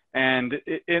 And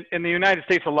in the United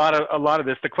States, a lot of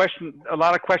this, a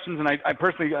lot of questions, and I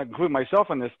personally include myself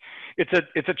in this.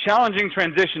 It's a challenging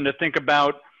transition to think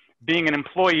about being an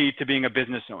employee to being a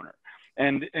business owner.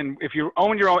 And if you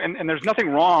own your own, and there's nothing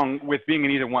wrong with being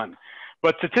in either one,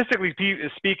 but statistically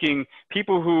speaking,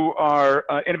 people who are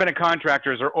independent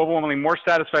contractors are overwhelmingly more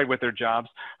satisfied with their jobs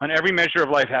on every measure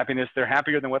of life happiness. They're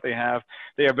happier than what they have.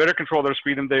 They have better control of their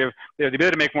freedom. They have the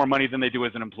ability to make more money than they do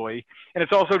as an employee. And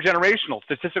it's also generational.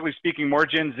 Statistically speaking, more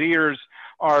Gen Zers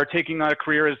are taking on a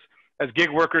career as gig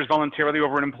workers voluntarily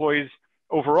over employees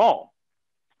overall.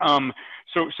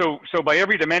 So by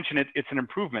every dimension, it's an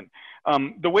improvement.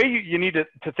 The way you need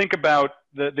to think about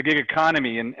the gig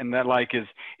economy and that is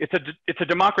it's a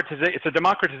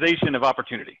democratization of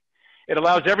opportunity. It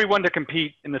allows everyone to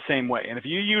compete in the same way. And if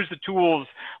you use the tools,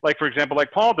 like for example,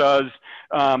 like Paul does,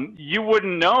 you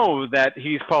wouldn't know that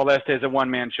he's Paul Este as a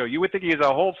one-man show. You would think he has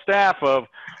a whole staff of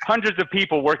hundreds of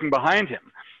people working behind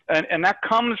him. And that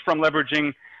comes from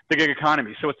leveraging the gig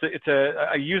economy. So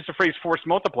I use the phrase force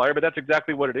multiplier, but that's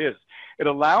exactly what it is. It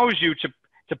allows you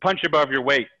to punch above your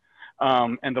weight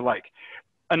and the like.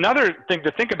 Another thing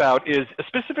to think about is,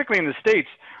 specifically in the States,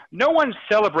 no one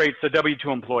celebrates the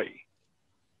W-2 employee,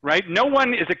 right? No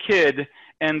one is a kid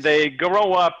and they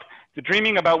grow up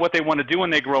dreaming about what they want to do when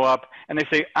they grow up, and they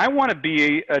say, I want to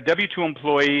be a W-2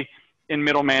 employee in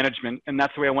middle management, and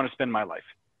that's the way I want to spend my life.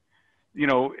 You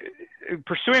know,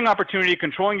 pursuing opportunity,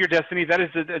 controlling your destiny, that is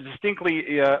a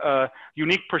distinctly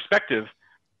unique perspective,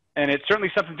 and it's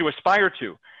certainly something to aspire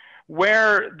to.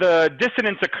 Where the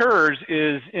dissonance occurs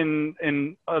is in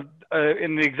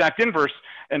the exact inverse,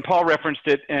 and Paul referenced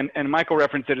it, and Michael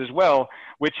referenced it as well,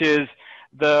 which is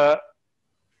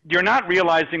you're not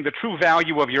realizing the true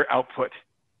value of your output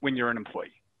when you're an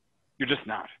employee. You're just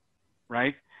not,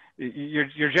 right?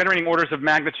 You're generating orders of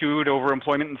magnitude over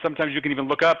employment, and sometimes you can even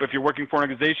look up, if you're working for an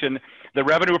organization, the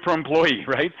revenue per employee,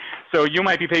 right? So you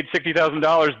might be paid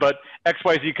 $60,000, but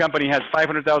XYZ company has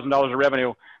 $500,000 of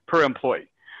revenue per employee.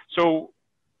 So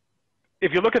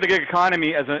if you look at the gig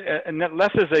economy as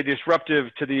less as a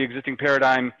disruptive to the existing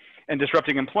paradigm and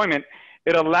disrupting employment,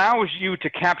 it allows you to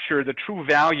capture the true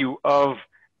value of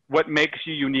what makes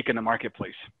you unique in the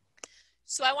marketplace.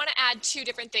 So I want to add two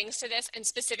different things to this, and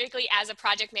specifically as a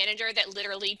project manager that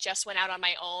literally just went out on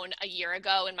my own a year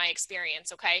ago in my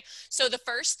experience, okay? So the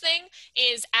first thing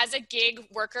is, as a gig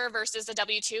worker versus a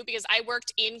W-2, because I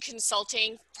worked in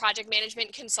consulting, project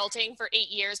management consulting for 8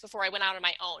 years before I went out on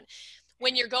my own.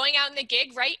 When you're going out in the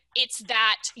gig, right, it's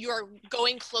that you're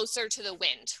going closer to the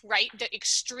wind, right? The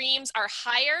extremes are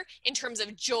higher in terms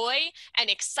of joy and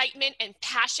excitement and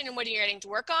passion in what you're getting to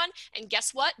work on. And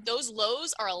guess what? Those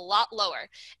lows are a lot lower.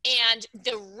 And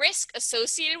the risk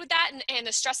associated with that and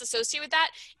the stress associated with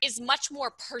that is much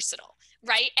more personal,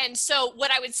 right? And so what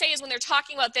I would say is, when they're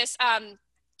talking about this, I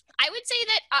would say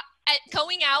that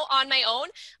going out on my own,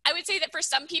 I would say that for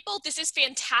some people, this is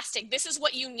fantastic. This is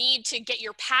what you need to get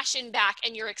your passion back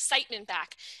and your excitement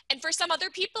back. And for some other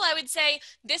people, I would say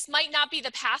this might not be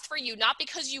the path for you, not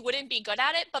because you wouldn't be good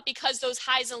at it, but because those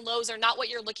highs and lows are not what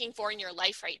you're looking for in your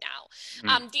life right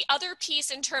now. The other piece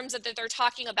in terms of that they're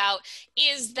talking about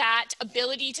is that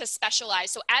ability to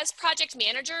specialize. So as project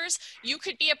managers, you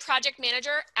could be a project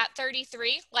manager at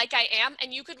 33, like I am,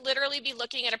 and you could literally be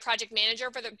looking at a project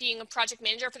manager being a project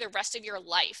manager for the rest of your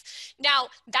life. Now,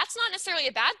 that's not necessarily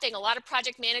a bad thing. A lot of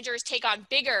project managers take on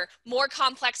bigger, more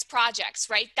complex projects,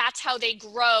 right? That's how they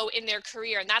grow in their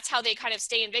career, and that's how they kind of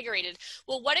stay invigorated.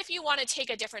 Well, what if you want to take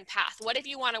a different path? What if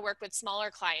you want to work with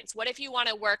smaller clients? What if you want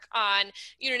to work on,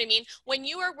 you know what I mean? When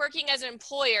you are working as an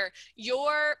employer,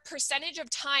 your percentage of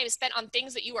time spent on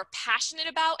things that you are passionate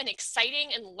about and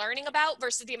exciting and learning about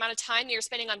versus the amount of time that you're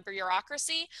spending on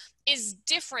bureaucracy is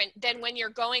different than when you're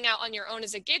going out on your own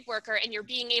as a gig worker and you're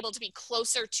being able able to be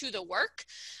closer to the work.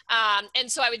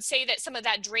 And so I would say that some of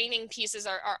that draining pieces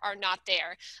are not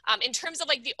there. In terms of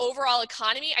like the overall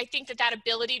economy, I think that that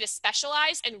ability to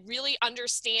specialize and really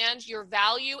understand your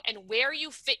value and where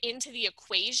you fit into the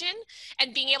equation,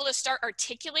 and being able to start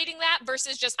articulating that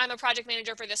versus just I'm a project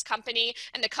manager for this company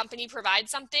and the company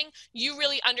provides something. You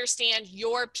really understand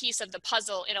your piece of the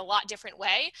puzzle in a lot different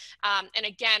way. And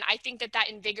again, I think that that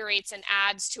invigorates and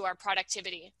adds to our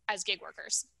productivity as gig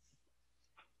workers.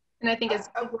 And I think as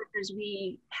gig workers,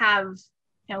 we have,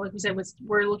 you know, like we said,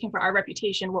 we're looking for our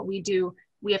reputation, what we do,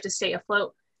 we have to stay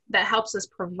afloat. That helps us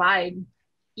provide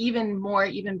even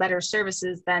better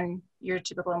services than your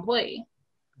typical employee.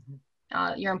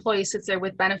 Your employee sits there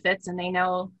with benefits and they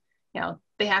know, you know,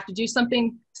 they have to do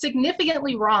something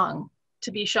significantly wrong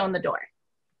to be shown the door.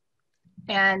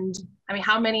 And I mean,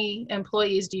 how many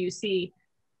employees do you see,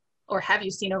 or have you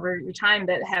seen over your time,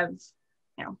 that have,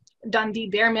 you know, done the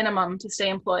bare minimum to stay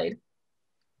employed,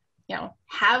 you know,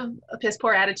 have a piss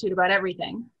poor attitude about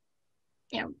everything,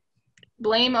 you know,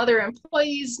 blame other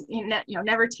employees, you know,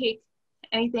 never take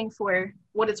anything for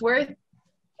what it's worth.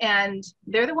 And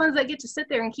they're the ones that get to sit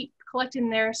there and keep collecting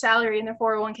their salary and their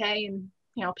 401k and,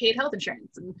 you know, paid health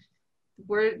insurance. And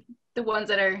we're the ones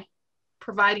that are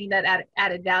providing that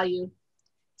added value.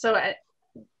 So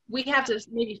we have to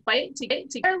maybe fight to get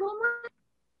a little more,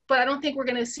 but I don't think we're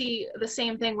going to see the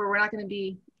same thing where we're not going to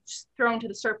be thrown to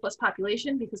the surplus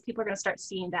population, because people are going to start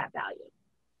seeing that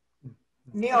value.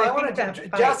 Neil, I want to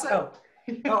just. Oh,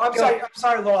 I'm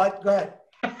sorry, Laura. Go ahead.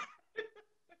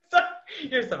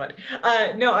 You're so funny.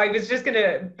 No, I was just going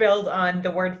to build on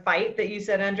the word fight that you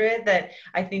said, Andrea, that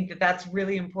I think that that's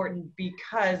really important,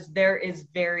 because there is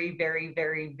very, very,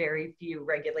 very, very few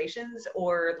regulations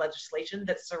or legislation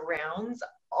that surrounds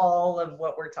all of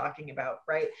what we're talking about,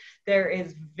 right? There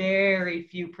is very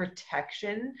few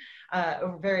protection,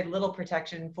 or very little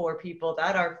protection for people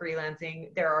that are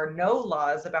freelancing. There are no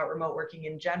laws about remote working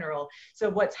in general. So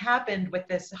what's happened with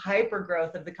this hyper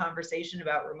growth of the conversation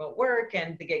about remote work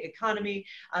and the gig economy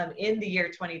in the year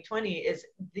 2020 is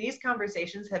these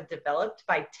conversations have developed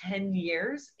by 10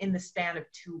 years in the span of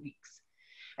 2 weeks.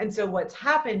 And so what's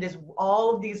happened is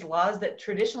all of these laws that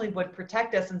traditionally would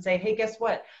protect us and say, hey, guess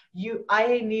what?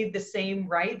 I need the same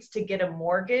rights to get a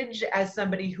mortgage as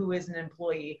somebody who is an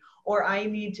employee, or I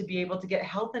need to be able to get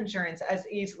health insurance as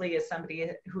easily as somebody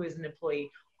who is an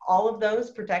employee. All of those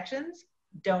protections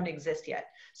don't exist yet.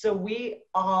 So we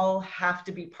all have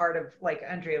to be part of, like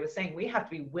Andrea was saying, we have to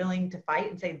be willing to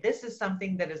fight and say, this is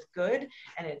something that is good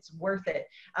and it's worth it.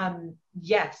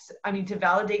 Yes, I mean, to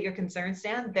validate your concern,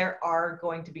 Stan, there are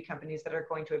going to be companies that are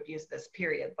going to abuse this,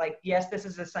 period. Like, yes, this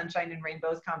is a sunshine and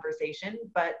rainbows conversation,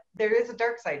 but there is a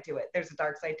dark side to it. There's a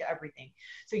dark side to everything.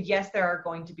 So yes, there are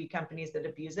going to be companies that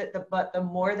abuse it, but the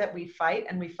more that we fight,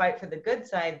 and we fight for the good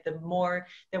side, the more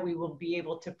that we will be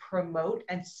able to promote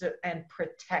and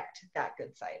protect that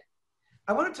good side.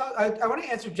 I want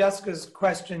to answer Jessica's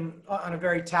question on a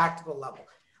very tactical level.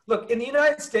 Look, in the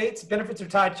United States, benefits are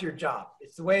tied to your job.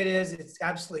 It's the way it is. It's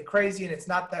absolutely crazy, and it's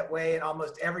not that way in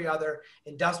almost every other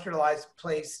industrialized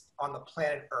place on the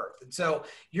planet Earth. And so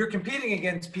you're competing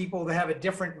against people that have a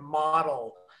different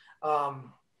model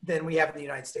than we have in the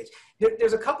United States.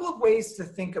 There's a couple of ways to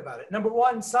think about it. Number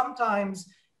one, sometimes,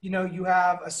 you know, you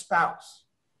have a spouse,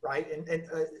 right, and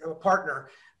a partner,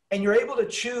 and you're able to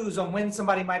choose on when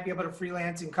somebody might be able to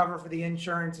freelance and cover for the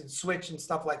insurance and switch and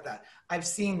stuff like that. I've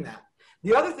seen that.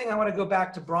 The other thing I want to go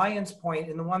back to Brian's point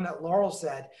and the one that Laurel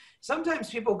said, sometimes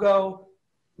people go,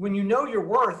 when you know your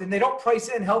worth, and they don't price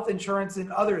in health insurance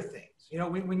and other things. You know,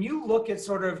 when you look at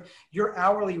sort of your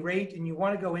hourly rate and you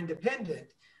want to go independent,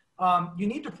 you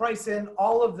need to price in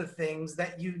all of the things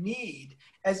that you need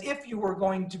as if you were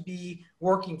going to be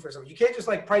working for someone. You can't just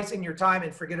like price in your time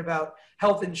and forget about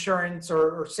health insurance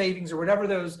or savings or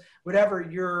whatever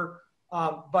your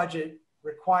budget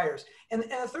requires. And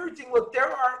the third thing, look,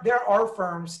 there are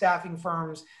firms, staffing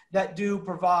firms that do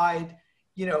provide,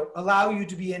 you know, allow you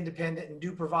to be independent and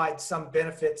do provide some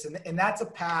benefits. And that's a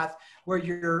path where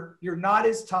you're not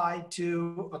as tied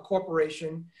to a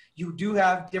corporation. You do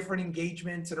have different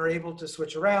engagements and are able to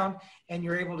switch around, and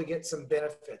you're able to get some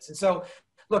benefits. And so,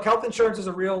 look, health insurance is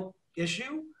a real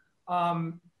issue,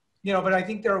 you know, but I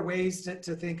think there are ways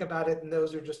to think about it, and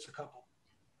those are just a couple.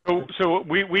 So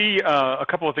we a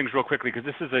couple of things real quickly, because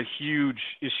this is a huge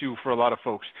issue for a lot of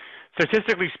folks.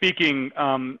 Statistically speaking,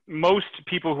 most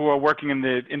people who are working in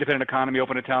the independent economy,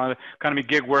 open to talent economy,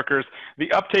 gig workers,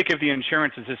 the uptake of the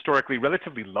insurance is historically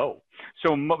relatively low.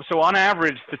 So on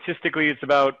average, statistically, it's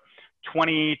about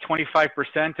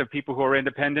 20–25% of people who are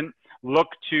independent look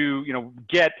to, you know,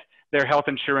 get their health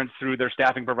insurance through their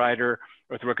staffing provider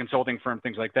or through a consulting firm,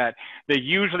 things like that. They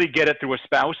usually get it through a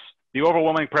spouse. The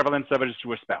overwhelming prevalence of it is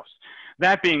through a spouse.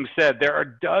 That being said, there are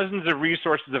dozens of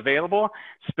resources available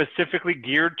specifically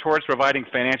geared towards providing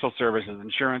financial services,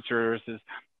 insurance services,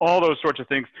 all those sorts of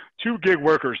things to gig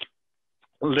workers.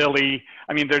 Lily,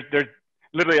 I mean, there's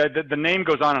literally, the name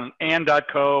goes on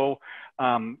and.co,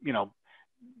 you know,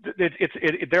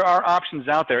 there are options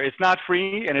out there. It's not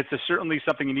free, and it's certainly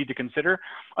something you need to consider.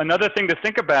 Another thing to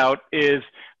think about is,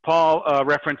 Paul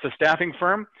referenced a staffing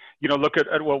firm. You know, look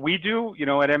at what we do, you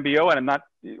know, at MBO, and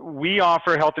we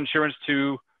offer health insurance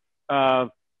to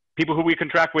people who we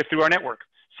contract with through our network.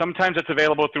 Sometimes it's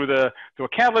available through a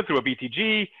Catalyst, through a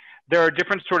BTG. There are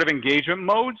different sort of engagement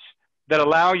modes that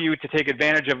allow you to take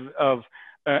advantage of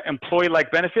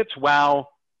employee-like benefits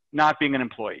while not being an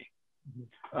employee.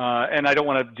 And I don't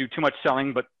want to do too much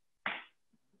selling, but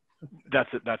that's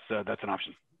an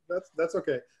option. That's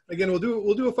okay. Again, we'll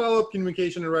do a follow-up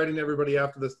communication and writing to everybody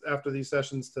after these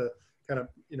sessions to kind of,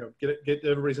 you know, get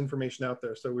everybody's information out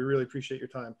there. So we really appreciate your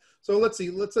time. So let's see,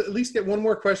 let's at least get one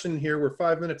more question here. We're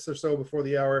 5 minutes or so before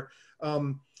the hour.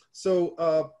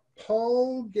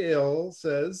 Paul Gale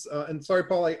says, and sorry,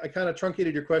 Paul, I kind of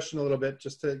truncated your question a little bit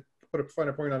just to put a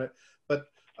finer point on it, but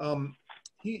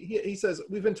he says,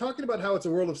 we've been talking about how it's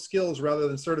a world of skills rather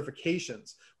than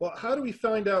certifications. Well, how do we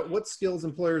find out what skills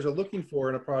employers are looking for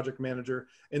in a project manager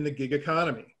in the gig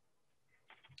economy?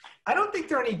 I don't think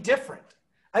they're any different.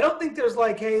 I don't think there's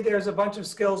like, hey, there's a bunch of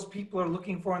skills people are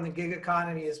looking for in the gig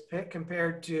economy as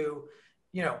compared to,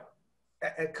 you know,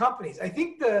 at companies. I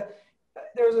think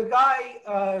there's a guy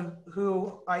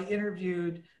who I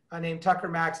interviewed named Tucker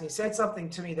Max, and he said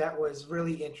something to me that was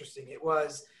really interesting. It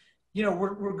was, you know,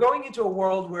 we're going into a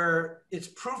world where it's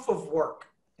proof of work.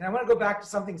 And I want to go back to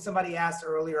something somebody asked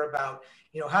earlier about,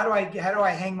 you know, how do I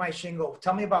hang my shingle?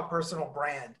 Tell me about personal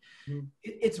brand. Mm-hmm.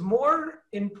 It's more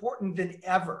important than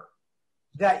ever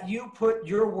that you put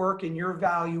your work and your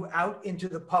value out into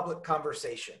the public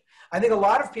conversation. I think a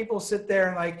lot of people sit there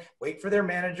and like wait for their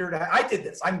manager to, I did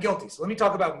this, I'm guilty. So let me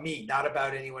talk about me, not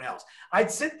about anyone else.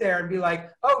 I'd sit there and be like,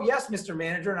 oh yes, Mr.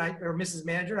 Manager or Mrs.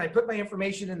 Manager. And I put my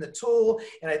information in the tool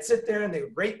and I'd sit there and they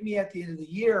would rate me at the end of the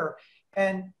year.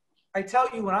 And I tell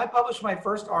you, when I published my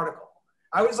first article,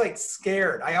 I was like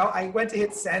scared. I went to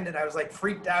hit send and I was like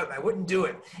freaked out and I wouldn't do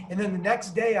it. And then the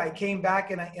next day I came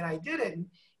back and I did it. And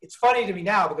it's funny to me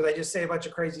now because I just say a bunch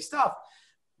of crazy stuff.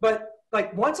 But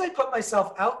like once I put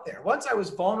myself out there, once I was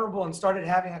vulnerable and started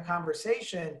having a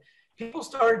conversation, people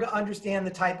started to understand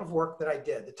the type of work that I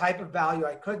did, the type of value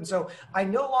I could. And so I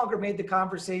no longer made the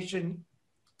conversation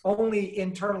only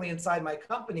internally inside my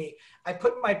company. I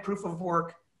put my proof of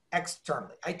work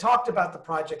externally. I talked about the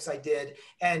projects I did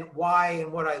and why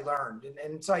and what I learned.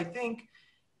 And so I think,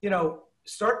 you know,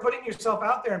 start putting yourself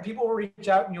out there and people will reach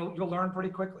out and you'll learn pretty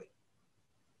quickly.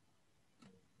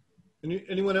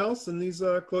 Anyone else in these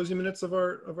closing minutes of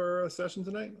our session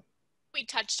tonight? We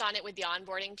touched on it with the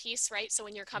onboarding piece, right? So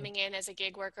when you're coming in as a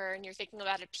gig worker and you're thinking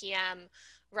about a PM,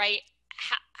 right?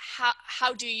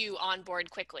 How do you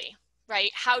onboard quickly, right?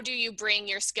 How do you bring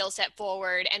your skill set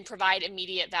forward and provide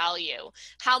immediate value?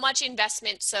 How much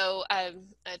investment? So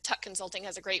Tuck Consulting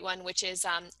has a great one, which is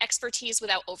expertise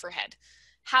without overhead.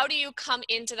 How do you come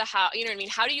into you know what I mean?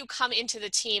 How do you come into the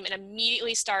team and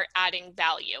immediately start adding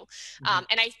value? Mm-hmm.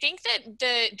 And I think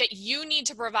that you need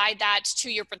to provide that to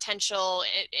your potential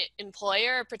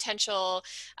employer, potential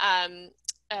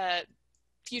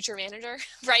future manager,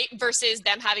 right? Versus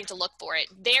them having to look for it.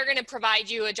 They're going to provide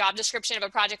you a job description of a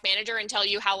project manager and tell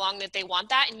you how long that they want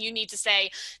that. And you need to say,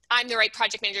 I'm the right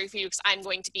project manager for you because I'm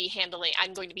going to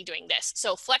be doing this.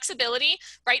 So flexibility,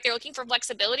 right? They're looking for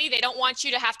flexibility. They don't want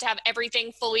you to have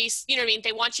everything fully, you know what I mean?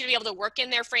 They want you to be able to work in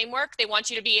their framework. They want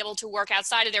you to be able to work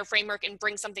outside of their framework and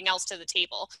bring something else to the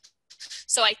table.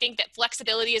 So I think that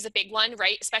flexibility is a big one,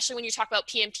 right? Especially when you talk about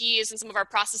PMPs and some of our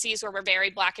processes where we're very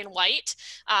black and white.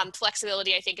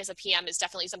 Flexibility, I think, as a PM is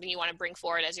definitely something you want to bring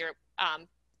forward as you're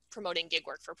promoting gig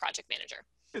work for project manager.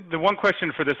 The one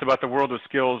question for this about the world of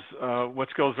skills, what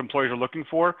skills employers are looking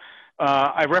for.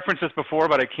 I referenced this before,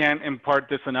 but I can't impart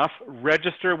this enough.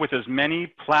 Register with as many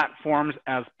platforms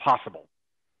as possible.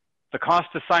 The cost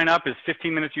to sign up is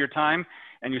 15 minutes of your time,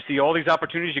 and you see all these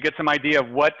opportunities. You get some idea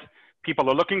of what people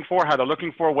are looking for, how they're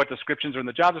looking for, what descriptions are in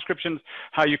the job descriptions,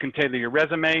 how you can tailor your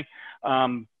resume.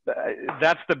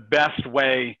 That's the best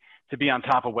way to be on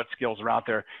top of what skills are out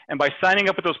there. And by signing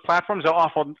up with those platforms, they'll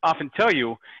often tell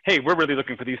you, hey, we're really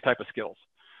looking for these type of skills.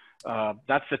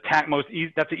 That's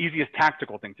the easiest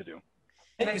tactical thing to do.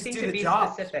 And I think to be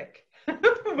specific.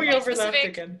 We overlapped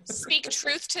again. Speak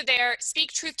truth to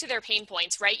their pain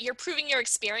points, right? You're proving your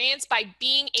experience by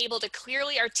being able to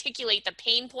clearly articulate the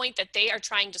pain point that they are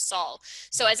trying to solve.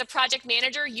 So as a project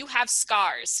manager, you have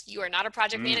scars. You are not a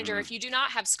project manager if you do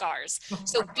not have scars.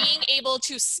 So being able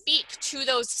to speak to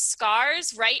those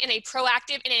scars, right, in a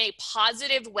proactive and in a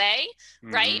positive way,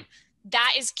 right?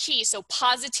 That is key. So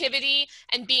positivity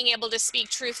and being able to speak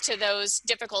truth to those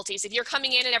difficulties. If you're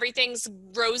coming in and everything's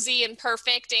rosy and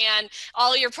perfect and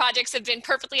all your projects have been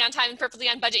perfectly on time and perfectly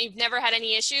on budget, you've never had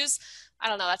any issues, I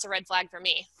don't know, that's a red flag for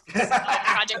me.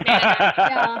 Project manager.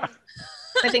 Yeah.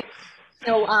 I think,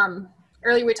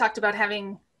 earlier we talked about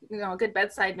having, a good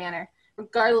bedside manner,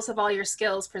 regardless of all your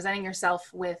skills, presenting yourself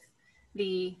with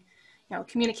the,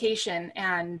 communication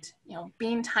and,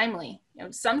 being timely.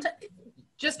 Sometimes,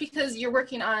 just because you're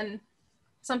working on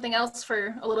something else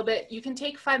for a little bit, you can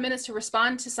take 5 minutes to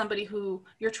respond to somebody who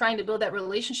you're trying to build that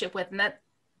relationship with. And that,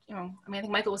 I think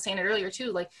Michael was saying it earlier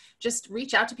too, like just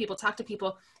reach out to people, talk to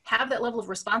people, have that level of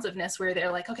responsiveness where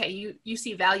they're like, okay, you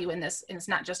see value in this and it's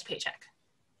not just a paycheck.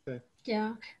 Okay.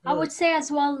 Yeah, I would say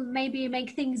as well, maybe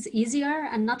make things easier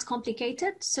and not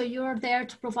complicated. So you're there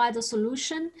to provide a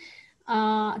solution,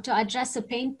 to address a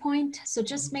pain point. So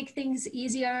just make things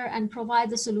easier and provide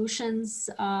the solutions,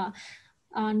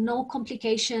 no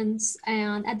complications.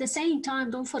 And at the same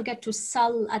time, don't forget to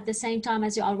sell at the same time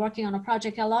as you are working on a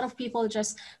project. A lot of people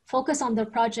just focus on their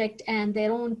project and they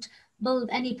don't build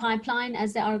any pipeline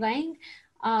as they are going.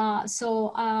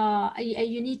 So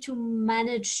you need to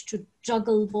manage to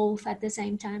juggle both at the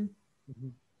same time.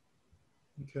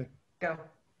 Okay. Go.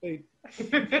 Hey.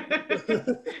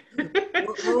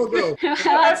 We'll go.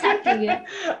 What's happening here?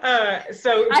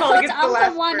 So I Polly thought gets the I'm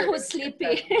last the one word. who's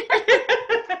sleepy.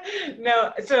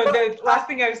 No, so the last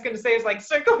thing I was going to say is like,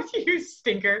 circle you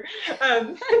stinker.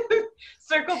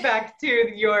 Circle back to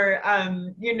your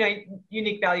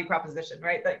unique value proposition,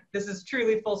 right? Like this is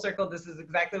truly full circle. This is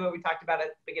exactly what we talked about at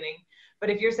the beginning.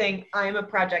 But if you're saying I'm a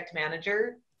project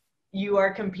manager, you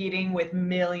are competing with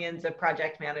millions of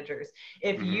project managers.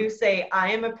 If you say,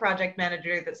 I am a project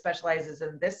manager that specializes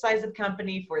in this size of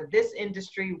company for this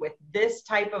industry with this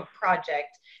type of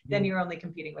project, then you're only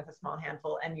competing with a small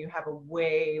handful and you have a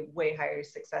way, way higher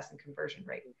success and conversion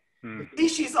rate. See,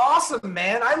 she's awesome,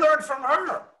 man. I learned from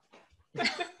her.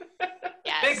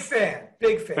 Yes. Big fan,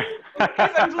 big fan.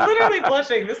 I'm literally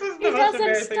blushing. This is the It most doesn't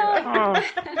embarrassing.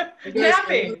 stop.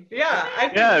 Napping, yeah.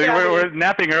 Yeah, we're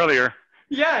napping earlier.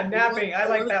 Yeah, napping. I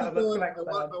like that one. Let's go back to I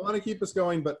that one. want to keep us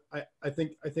going, but I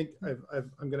think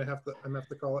I'm gonna have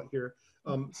to call it here.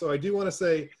 So I do want to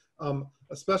say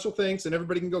a special thanks, and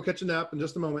everybody can go catch a nap in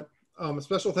just a moment. A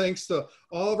special thanks to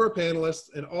all of our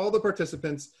panelists and all the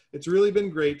participants. It's really been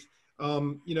great.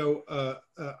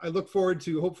 I look forward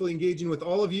to hopefully engaging with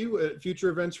all of you at future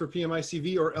events for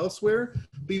PMICV or elsewhere.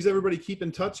 Please, everybody, keep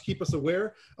in touch, keep us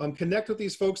aware. Connect with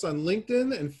these folks on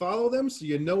LinkedIn and follow them so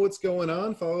you know what's going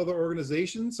on. Follow their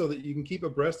organization so that you can keep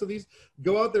abreast of these.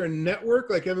 Go out there and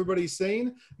network like everybody's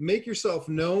saying. Make yourself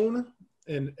known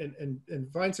and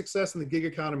find success in the gig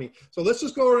economy. So let's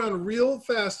just go around real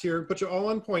fast here, put you all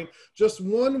on point. Just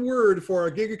one word for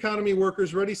our gig economy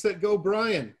workers. Ready, set, go.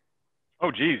 Brian. Oh,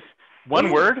 geez.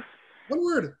 One word? One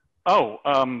word. Oh,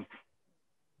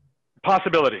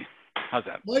 possibility. How's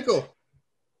that? Michael.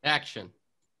 Action.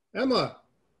 Emma.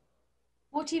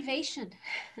 Motivation.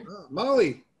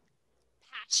 Molly.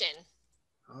 Passion.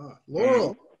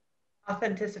 Laurel.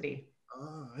 Authenticity.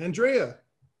 Andrea.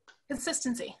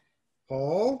 Consistency.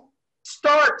 Paul.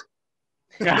 Start.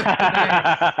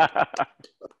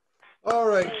 All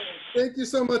right. Thank you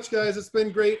so much, guys. It's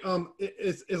been great.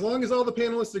 As long as all the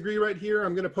panelists agree right here,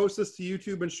 I'm going to post this to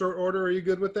YouTube in short order. Are you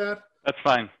good with that? That's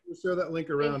fine. We'll share that link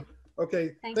around.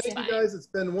 Okay. Thanks, Thank you, guys. It's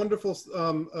been a wonderful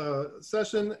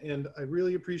session, and I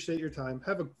really appreciate your time.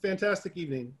 Have a fantastic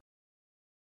evening.